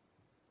got.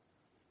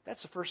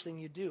 That's the first thing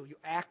you do. You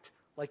act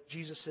like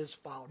Jesus'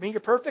 follower. I mean,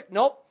 you're perfect?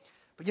 Nope.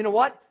 But you know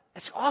what?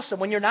 It's awesome.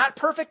 When you're not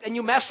perfect and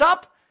you mess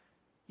up,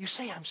 you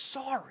say, I'm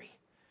sorry.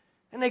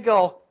 And they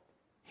go,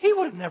 he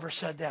would have never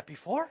said that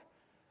before.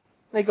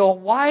 They go,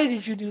 why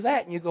did you do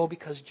that? And you go,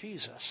 because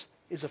Jesus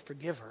is a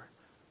forgiver.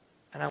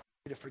 And I want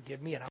you to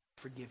forgive me and I want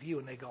to forgive you.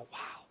 And they go,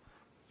 wow,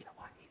 you know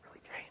what? He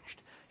really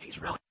changed.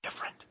 He's really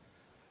different.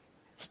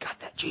 He got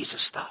that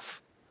Jesus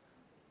stuff.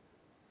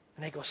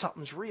 And they go,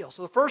 something's real.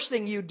 So the first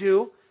thing you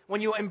do when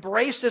you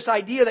embrace this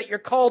idea that you're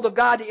called of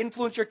God to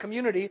influence your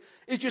community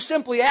is you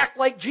simply act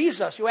like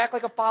Jesus. You act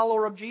like a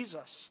follower of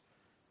Jesus.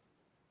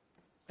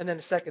 And then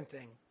the second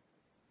thing,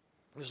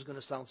 this is going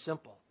to sound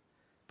simple,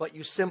 but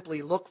you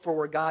simply look for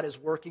where God is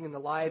working in the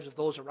lives of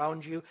those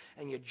around you,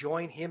 and you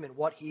join Him in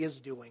what He is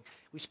doing.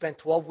 We spent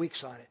 12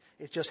 weeks on it.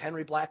 It's just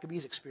Henry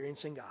Blackaby's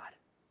experiencing God.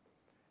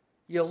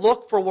 You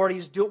look for where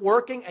He's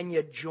working, and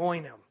you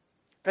join Him.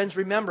 Friends,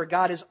 remember,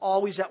 God is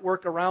always at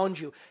work around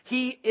you.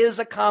 He is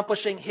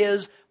accomplishing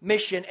His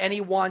mission, and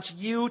He wants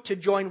you to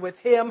join with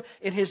Him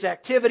in His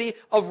activity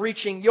of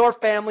reaching your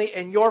family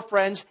and your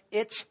friends.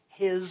 It's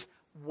His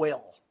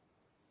will.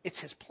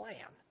 It's His plan.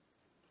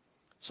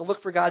 So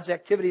look for God's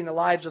activity in the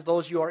lives of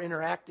those you are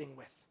interacting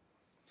with.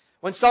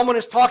 When someone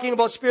is talking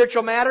about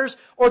spiritual matters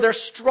or they're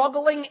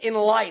struggling in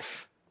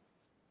life,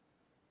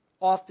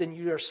 often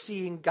you are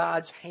seeing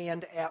God's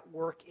hand at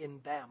work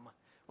in them.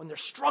 When they're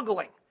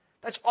struggling,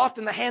 that's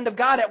often the hand of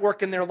God at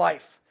work in their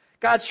life.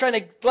 God's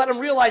trying to let them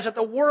realize that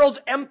the world's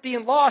empty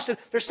and lost, and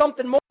there's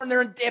something more, and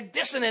they have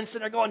dissonance,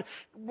 and they're going,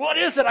 what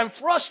is it? I'm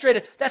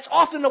frustrated. That's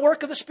often the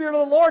work of the Spirit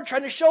of the Lord,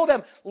 trying to show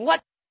them,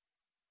 let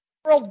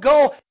the world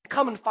go,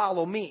 come and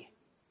follow me.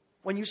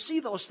 When you see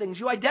those things,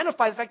 you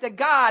identify the fact that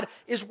God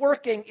is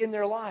working in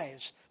their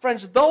lives.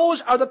 Friends, those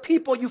are the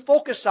people you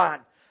focus on.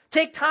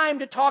 Take time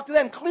to talk to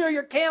them. Clear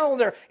your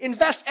calendar.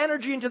 Invest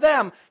energy into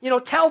them.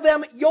 Tell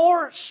them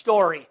your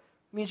story.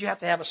 It means you have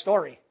to have a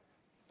story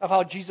of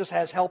how Jesus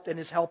has helped and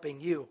is helping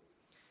you.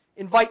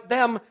 Invite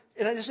them,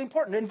 and it is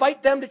important,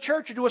 invite them to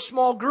church or to a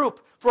small group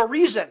for a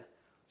reason,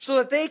 so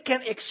that they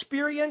can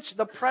experience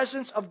the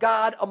presence of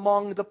God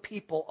among the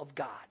people of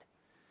God.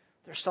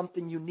 There's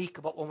something unique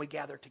about when we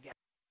gather together.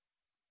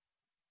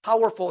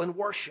 Powerful in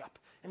worship.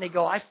 And they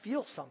go, I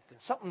feel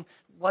something,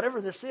 whatever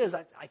this is,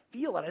 I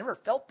feel it. I never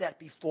felt that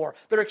before.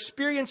 They're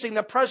experiencing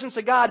the presence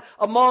of God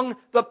among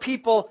the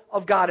people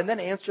of God, and then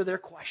answer their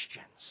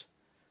questions.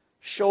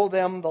 Show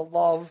them the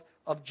love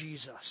of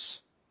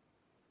Jesus.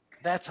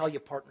 That's how you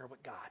partner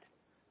with God.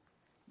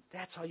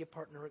 That's how you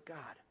partner with God.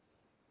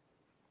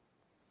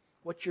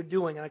 What you're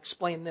doing, and I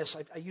explained this,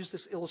 I used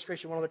this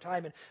illustration one other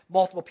time, and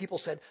multiple people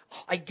said,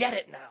 I get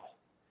it now.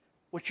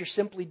 What you're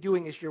simply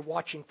doing is you're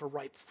watching for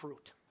ripe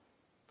fruit.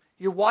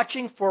 You're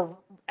watching for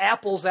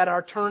apples that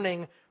are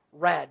turning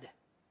red.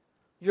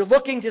 You're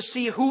looking to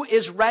see who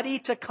is ready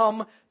to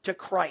come to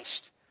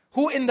Christ.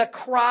 Who in the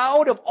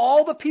crowd of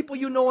all the people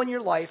you know in your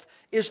life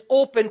is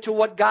open to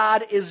what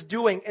God is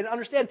doing. And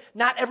understand,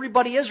 not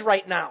everybody is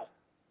right now.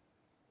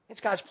 It's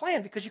God's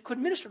plan because you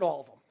couldn't minister to all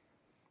of them.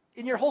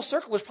 In your whole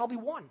circle, there's probably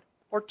one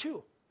or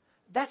two.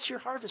 That's your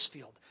harvest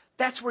field.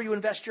 That's where you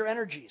invest your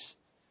energies.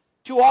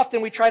 Too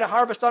often we try to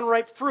harvest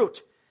unripe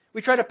fruit.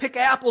 We try to pick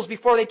apples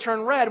before they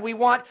turn red. We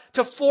want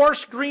to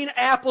force green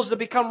apples to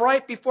become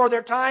ripe before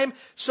their time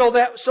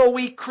so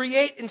we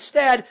create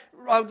instead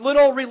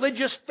little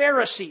religious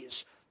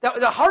Pharisees.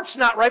 The heart's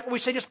not right, but we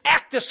say just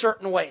act a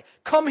certain way.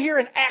 Come here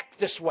and act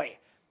this way.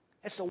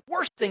 That's the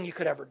worst thing you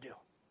could ever do.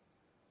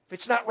 If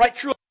it's not right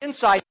true on the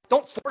inside,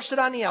 don't force it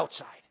on the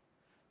outside.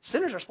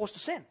 Sinners are supposed to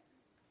sin.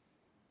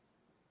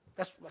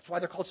 That's why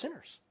they're called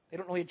sinners. They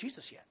don't know yet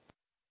Jesus yet.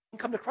 When you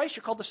come to Christ,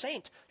 you're called a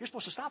saint. You're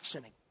supposed to stop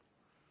sinning.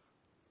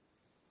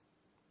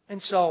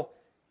 And so,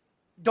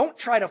 don't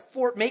try to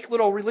make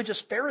little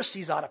religious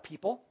Pharisees out of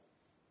people.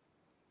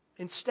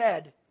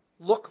 Instead,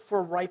 look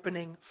for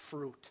ripening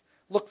fruit.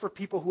 Look for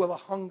people who have a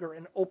hunger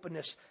and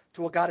openness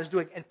to what God is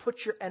doing, and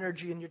put your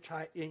energy and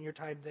your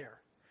time there.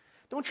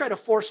 Don't try to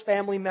force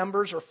family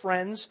members or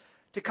friends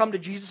to come to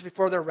Jesus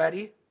before they're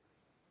ready.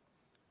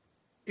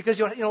 Because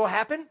you know what will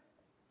happen?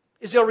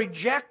 Is they'll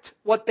reject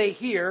what they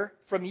hear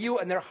from you,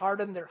 and they'll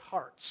harden their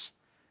hearts.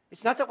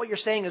 It's not that what you're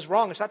saying is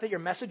wrong. It's not that your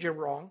message is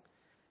wrong.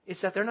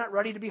 It's that they're not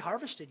ready to be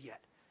harvested yet.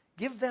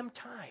 Give them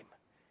time.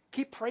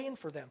 Keep praying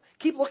for them.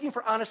 Keep looking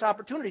for honest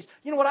opportunities.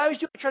 You know what I always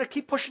do? I try to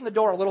keep pushing the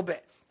door a little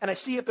bit, and I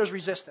see if there's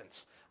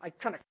resistance. I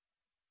kind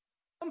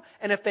of,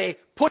 and if they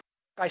push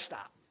back, I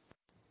stop.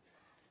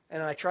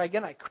 And I try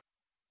again. I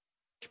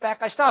push back,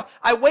 I stop.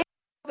 I wait.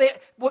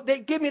 They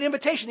give me an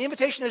invitation. The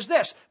invitation is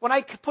this: when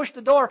I push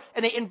the door,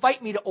 and they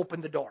invite me to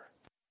open the door,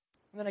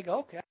 and then I go,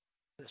 okay, I'm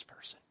this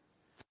person.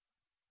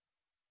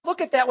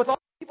 Look at that with all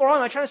the people around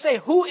me. I'm trying to say,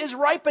 who is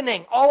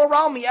ripening all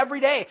around me every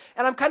day?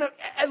 And I'm kind of,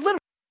 literally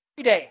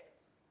every day.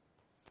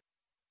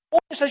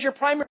 Holiness as your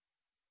primary,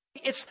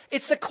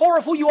 it's the core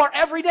of who you are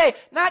every day,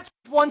 not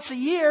just once a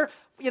year.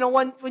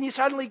 When you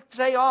suddenly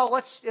say,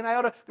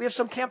 we have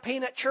some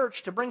campaign at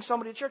church to bring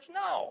somebody to church.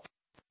 No,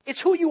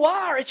 it's who you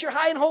are. It's your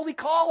high and holy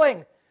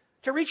calling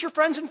to reach your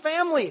friends and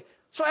family.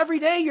 So every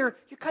day you're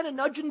kind of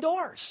nudging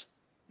doors.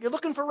 You're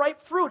looking for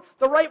ripe fruit.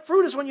 The ripe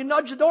fruit is when you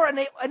nudge the door and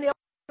they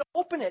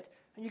open it.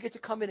 And you get to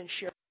come in and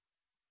share.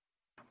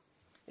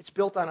 It's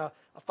built on a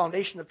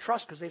foundation of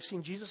trust because they've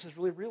seen Jesus is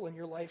really real in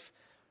your life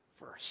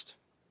first.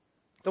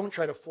 Don't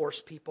try to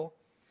force people.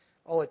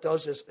 All it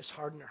does is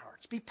harden their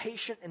hearts. Be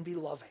patient and be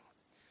loving.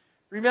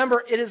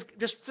 Remember, it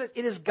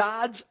is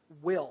God's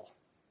will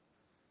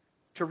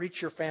to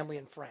reach your family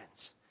and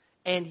friends.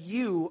 And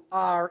you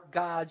are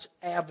God's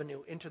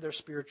avenue into their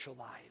spiritual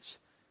lives.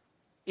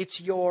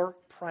 It's your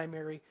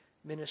primary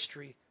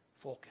ministry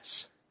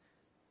focus.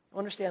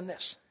 Understand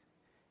this.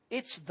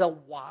 It's the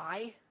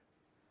why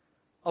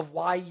of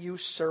why you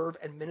serve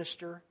and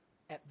minister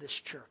at this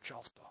church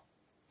also.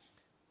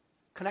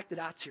 Connect the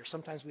dots here.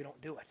 Sometimes we don't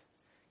do it.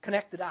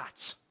 Connect the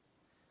dots.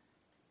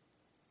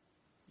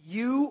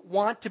 You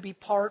want to be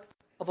part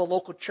of a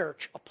local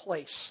church, a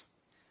place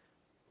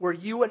where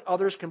you and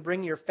others can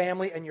bring your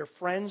family and your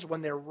friends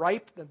when they're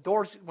ripe,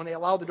 when they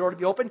allow the door to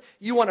be open.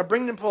 You want to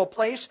bring them to a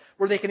place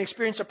where they can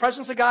experience the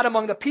presence of God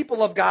among the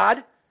people of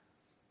God.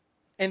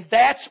 And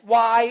that's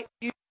why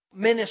you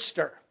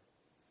minister.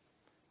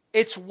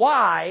 It's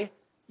why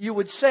you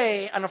would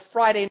say on a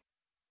Friday night,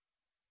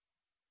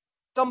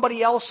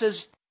 somebody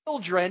else's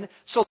children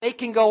so they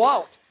can go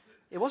out.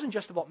 It wasn't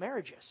just about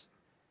marriages.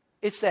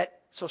 It's that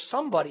so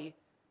somebody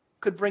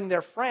could bring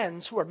their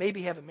friends who are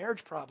maybe having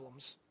marriage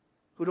problems,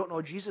 who don't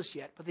know Jesus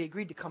yet, but they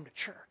agreed to come to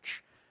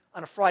church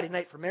on a Friday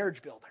night for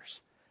marriage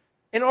builders.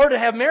 In order to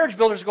have marriage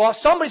builders go off,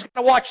 somebody's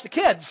going to watch the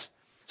kids.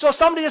 So if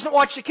somebody doesn't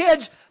watch the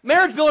kids,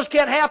 marriage builders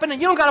can't happen,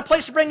 and you don't got a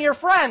place to bring your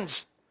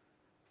friends.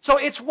 So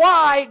it's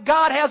why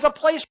God has a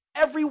place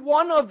for every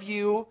one of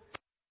you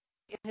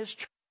in His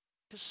church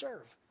to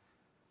serve.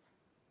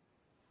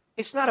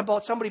 It's not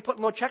about somebody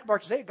putting little check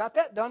marks and saying, hey, got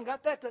that done,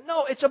 got that done.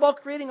 No, it's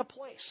about creating a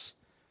place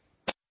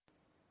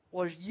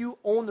where you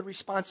own the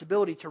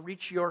responsibility to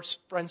reach your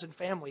friends and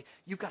family.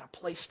 You've got a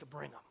place to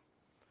bring them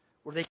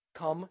where they can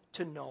come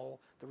to know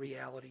the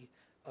reality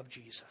of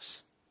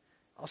Jesus.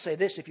 I'll say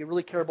this, if you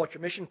really care about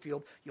your mission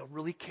field, you'll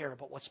really care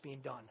about what's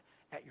being done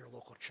at your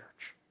local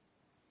church.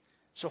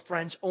 So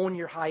friends, own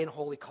your high and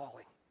holy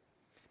calling.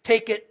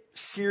 Take it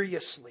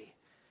seriously.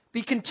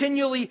 Be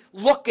continually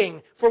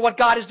looking for what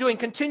God is doing,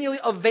 continually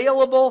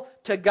available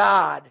to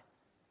God.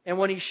 And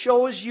when He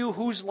shows you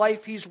whose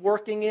life He's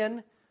working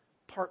in,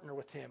 partner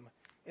with Him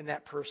in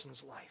that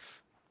person's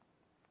life.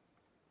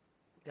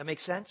 That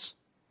make sense?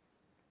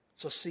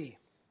 So see,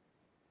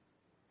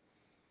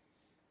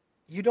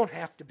 you don't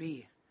have to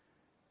be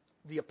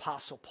the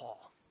Apostle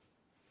Paul.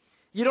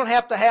 You don't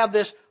have to have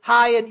this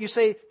high and you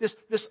say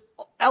this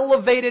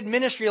elevated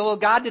ministry, although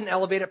God didn't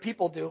elevate it,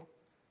 people do.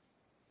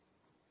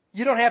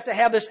 You don't have to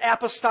have this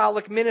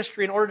apostolic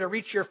ministry in order to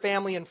reach your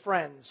family and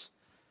friends.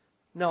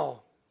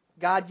 No,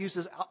 God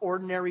uses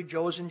ordinary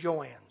Joes and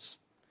Joannes.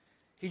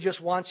 He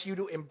just wants you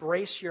to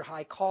embrace your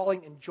high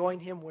calling and join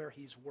Him where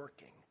He's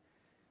working.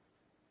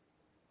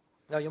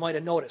 Now you might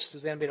have noticed,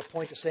 Suzanne made a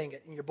point of saying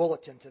it in your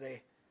bulletin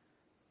today,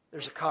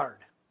 there's a card.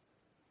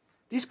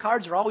 These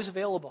cards are always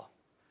available.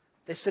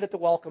 They sit at the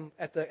welcome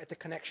at the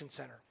Connection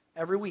Center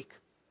every week.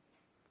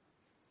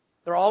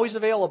 They're always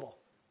available.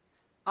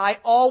 I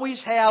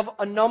always have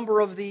a number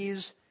of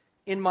these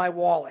in my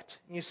wallet.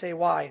 And you say,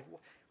 why?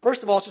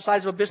 First of all, it's the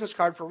size of a business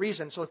card for a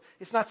reason. So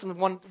it's not some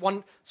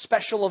one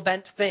special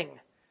event thing.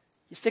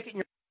 You stick it in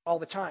your all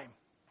the time.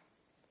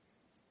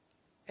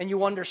 And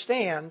you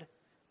understand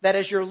that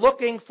as you're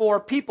looking for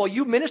people,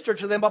 you minister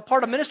to them, but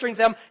part of ministering to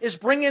them is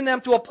bringing them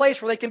to a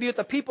place where they can be with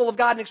the people of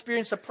God and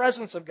experience the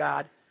presence of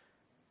God.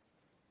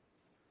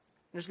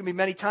 There's going to be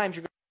many times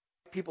you're going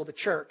to take people to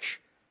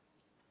church.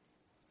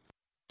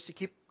 To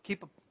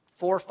keep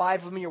 4 or 5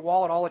 of them in your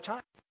wallet all the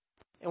time.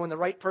 And when the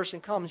right person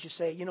comes, you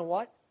say, you know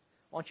what?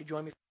 Why don't you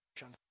join me for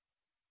church?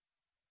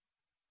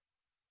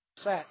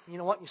 What's that? You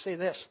know what? You say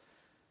this.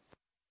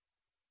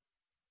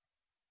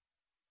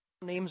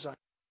 Names on it.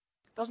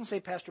 It doesn't say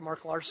Pastor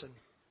Mark Larson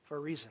for a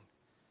reason.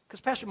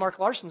 Because Pastor Mark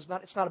Larson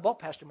it's not about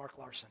Pastor Mark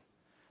Larson.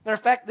 Matter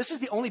of fact, this is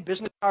the only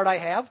business card I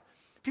have.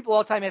 People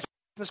all the time ask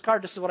me, business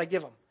card, this is what I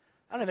give them.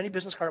 I don't have any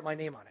business card with my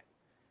name on it.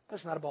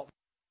 That's not about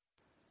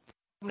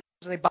me.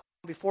 They bow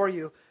before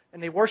you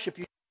and they worship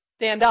you.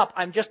 Stand up.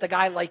 I'm just a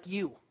guy like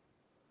you.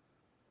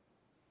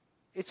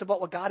 It's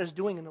about what God is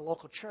doing in the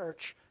local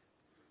church.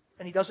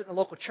 And He does it in the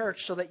local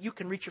church so that you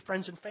can reach your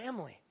friends and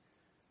family.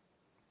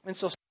 And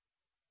so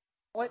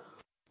I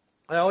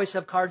always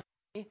have cards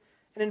with me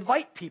and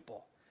invite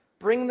people.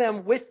 Bring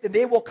them with, and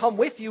they will come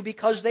with you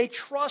because they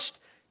trust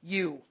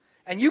you.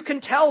 And you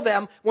can tell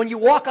them when you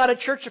walk out of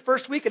church the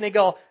first week and they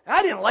go,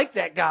 I didn't like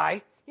that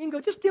guy. You can go,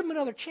 just give him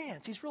another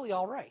chance. He's really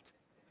all right.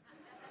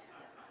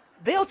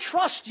 They'll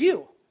trust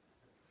you.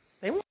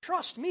 They won't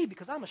trust me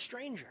because I'm a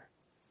stranger.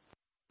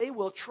 They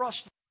will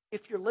trust you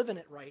if you're living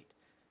it right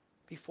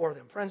before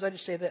them. Friends, I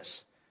just say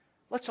this.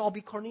 Let's all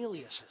be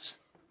Corneliuses.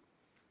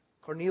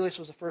 Cornelius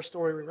was the first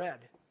story we read.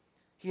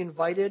 He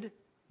invited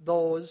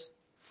those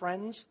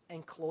friends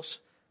and close,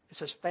 it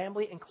says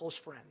family and close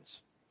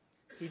friends.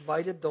 He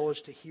invited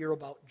those to hear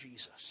about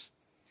Jesus.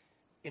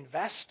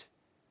 Invest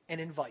and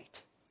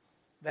invite.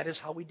 That is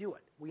how we do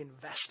it. We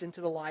invest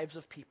into the lives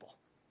of people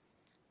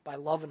by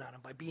loving on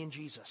them, by being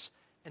Jesus.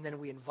 And then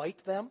we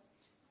invite them.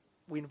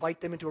 We invite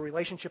them into a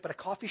relationship at a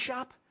coffee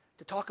shop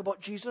to talk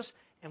about Jesus,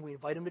 and we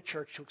invite them to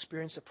church to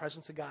experience the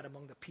presence of God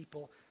among the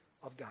people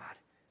of God.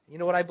 You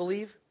know what I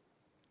believe?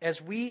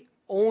 As we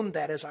own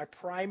that as our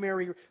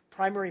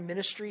primary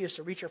ministry is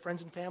to reach our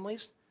friends and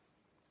families,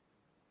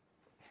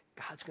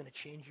 God's going to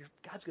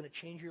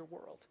change your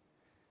world.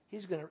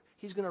 He's going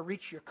to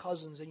reach your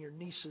cousins and your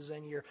nieces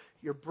and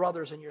your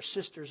brothers and your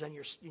sisters and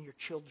your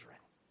children.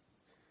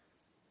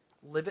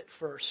 Live it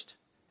first,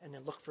 and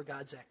then look for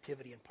God's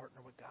activity and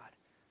partner with God.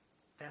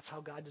 That's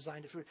how God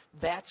designed it.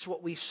 That's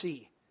what we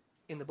see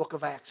in the book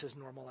of Acts as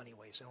normal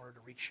anyways, in order to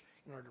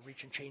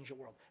reach and change the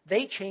world.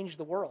 They changed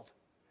the world.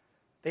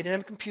 They didn't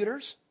have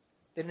computers.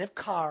 They didn't have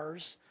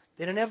cars.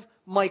 They didn't have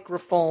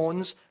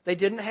microphones. They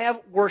didn't have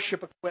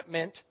worship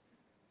equipment.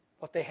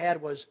 What they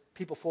had was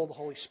people full of the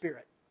Holy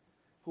Spirit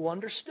who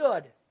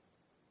understood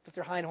that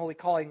their high and holy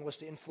calling was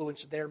to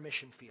influence their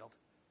mission field.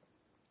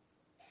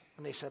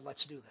 And they said,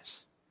 let's do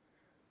this.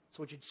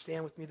 So would you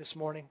stand with me this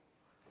morning?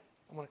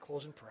 I want to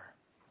close in prayer.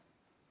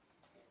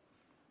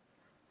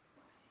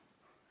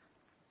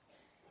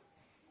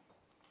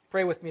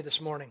 Pray with me this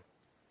morning.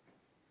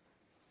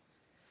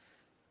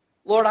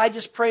 Lord, I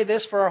just pray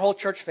this for our whole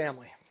church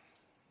family.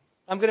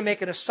 I'm going to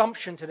make an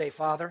assumption today,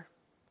 Father.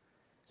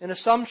 An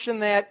assumption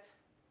that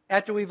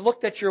after we've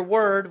looked at your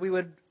word, we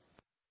would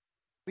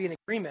be in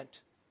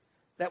agreement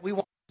that we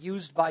want to be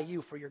used by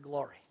you for your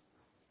glory.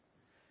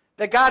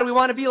 That, God, we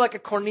want to be like a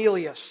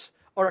Cornelius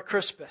or a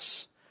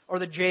Crispus or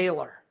the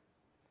jailer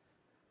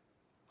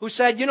who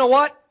said, you know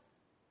what?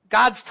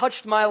 God's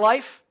touched my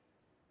life,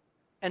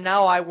 and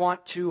now I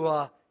want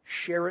to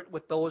share it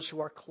with those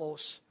who are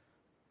close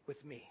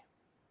with me.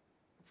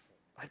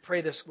 I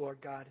pray this,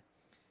 Lord God.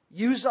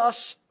 Use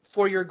us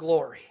for your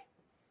glory.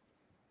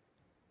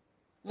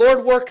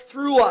 Lord, work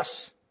through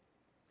us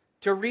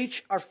to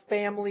reach our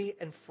family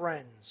and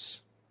friends.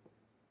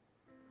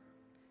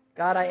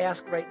 God, I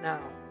ask right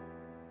now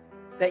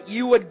that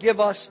you would give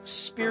us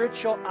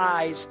spiritual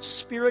eyes,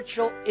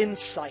 spiritual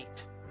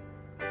insight,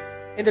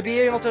 and to be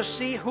able to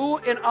see who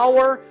in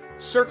our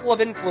circle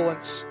of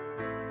influence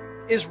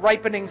is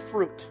ripening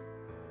fruit.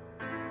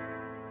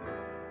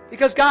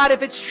 Because God,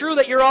 if it's true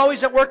that you're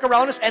always at work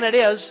around us, and it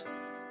is,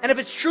 and if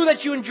it's true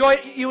that you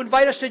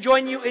invite us to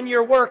join you in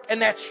your work,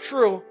 and that's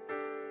true,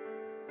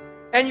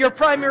 and your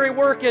primary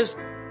work is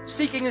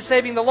seeking and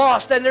saving the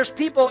lost, then there's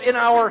people in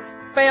our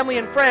family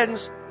and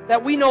friends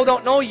that we know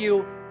don't know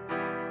you,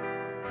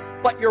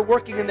 but you're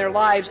working in their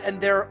lives and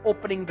they're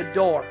opening the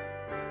door.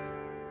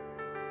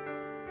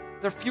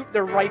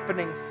 They're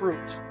ripening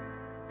fruit.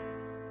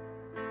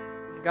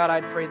 And God,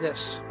 I'd pray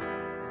this,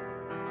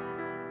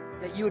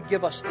 that you would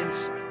give us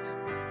insight.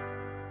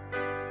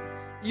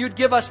 You'd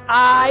give us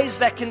eyes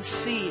that can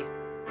see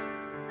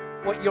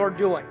what you're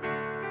doing.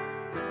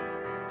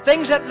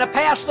 Things that in the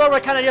past, Lord,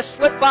 would kind of just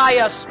slip by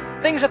us.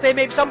 Things that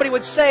maybe somebody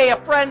would say, a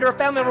friend or a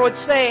family member would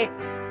say,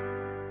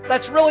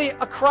 that's really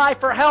a cry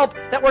for help,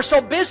 that we're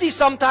so busy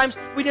sometimes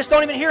we just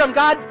don't even hear them.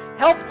 God,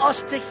 help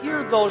us to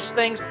hear those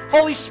things.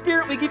 Holy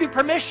Spirit, we give you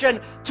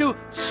permission to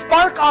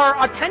spark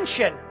our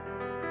attention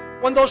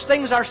when those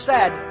things are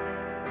said.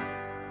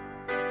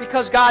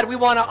 Because, God, we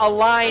want to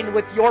align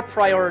with your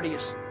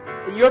priorities.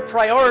 And your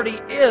priority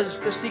is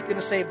to seek and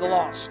to save the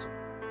lost.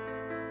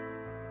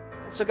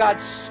 And so, God,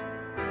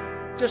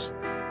 just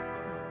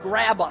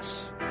grab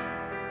us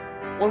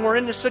when we're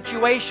in the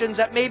situations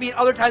that maybe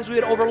other times we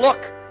would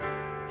overlook.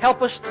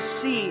 Help us to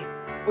see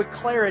with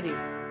clarity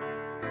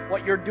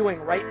what you're doing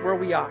right where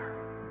we are.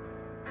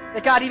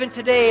 That, God, even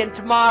today and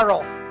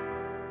tomorrow,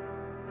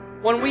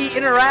 when we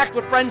interact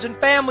with friends and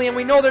family and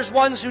we know there's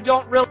ones who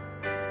don't really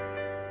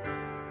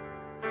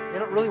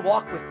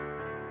walk with you.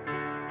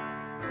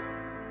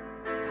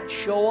 God,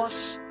 show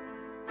us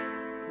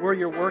where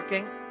you're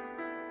working.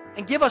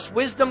 And give us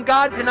wisdom,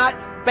 God, to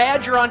not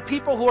badger on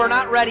people who are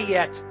not ready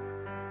yet.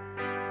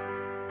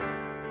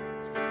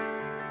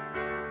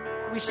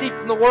 We see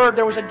from the Word,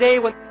 there was a day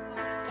when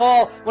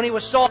Paul, when he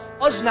was Saul,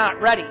 was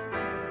not ready.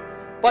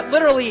 But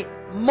literally,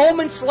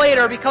 moments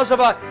later, because of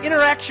an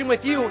interaction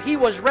with you, he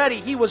was ready,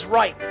 he was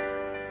ripe.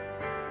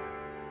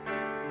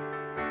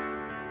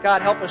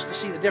 God, help us to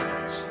see the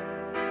difference.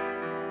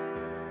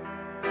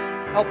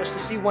 Help us to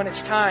see when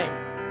it's time.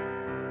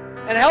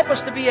 And help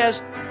us to be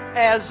as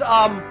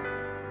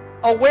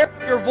aware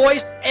of your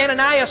voice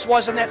Ananias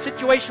was in that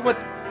situation with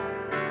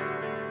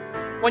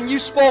when you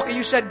spoke and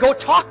you said, go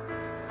talk.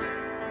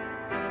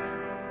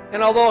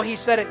 And although he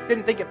said it,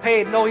 didn't think it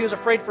paid, no, he was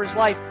afraid for his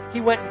life,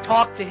 he went and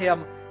talked to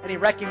him, and he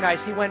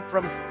recognized he went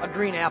from a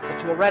green apple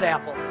to a red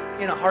apple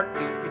in a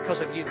heartbeat because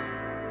of you.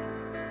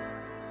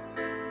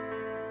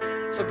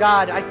 So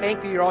God, I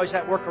thank you, you're always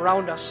at work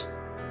around us.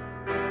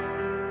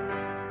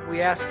 We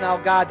ask now,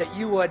 God, that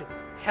you would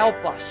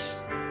help us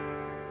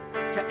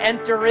to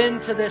enter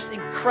into this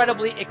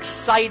incredibly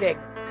exciting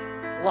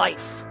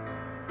life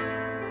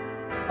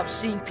of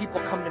seeing people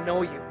come to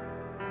know you,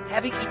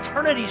 having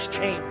eternities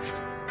changed,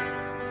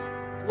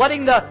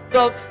 letting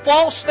the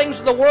false things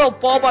of the world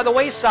fall by the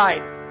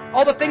wayside,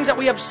 all the things that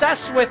we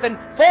obsess with and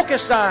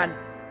focus on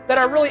that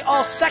are really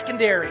all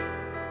secondary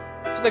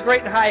to the great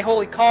and high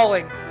holy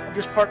calling of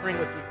just partnering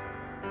with you.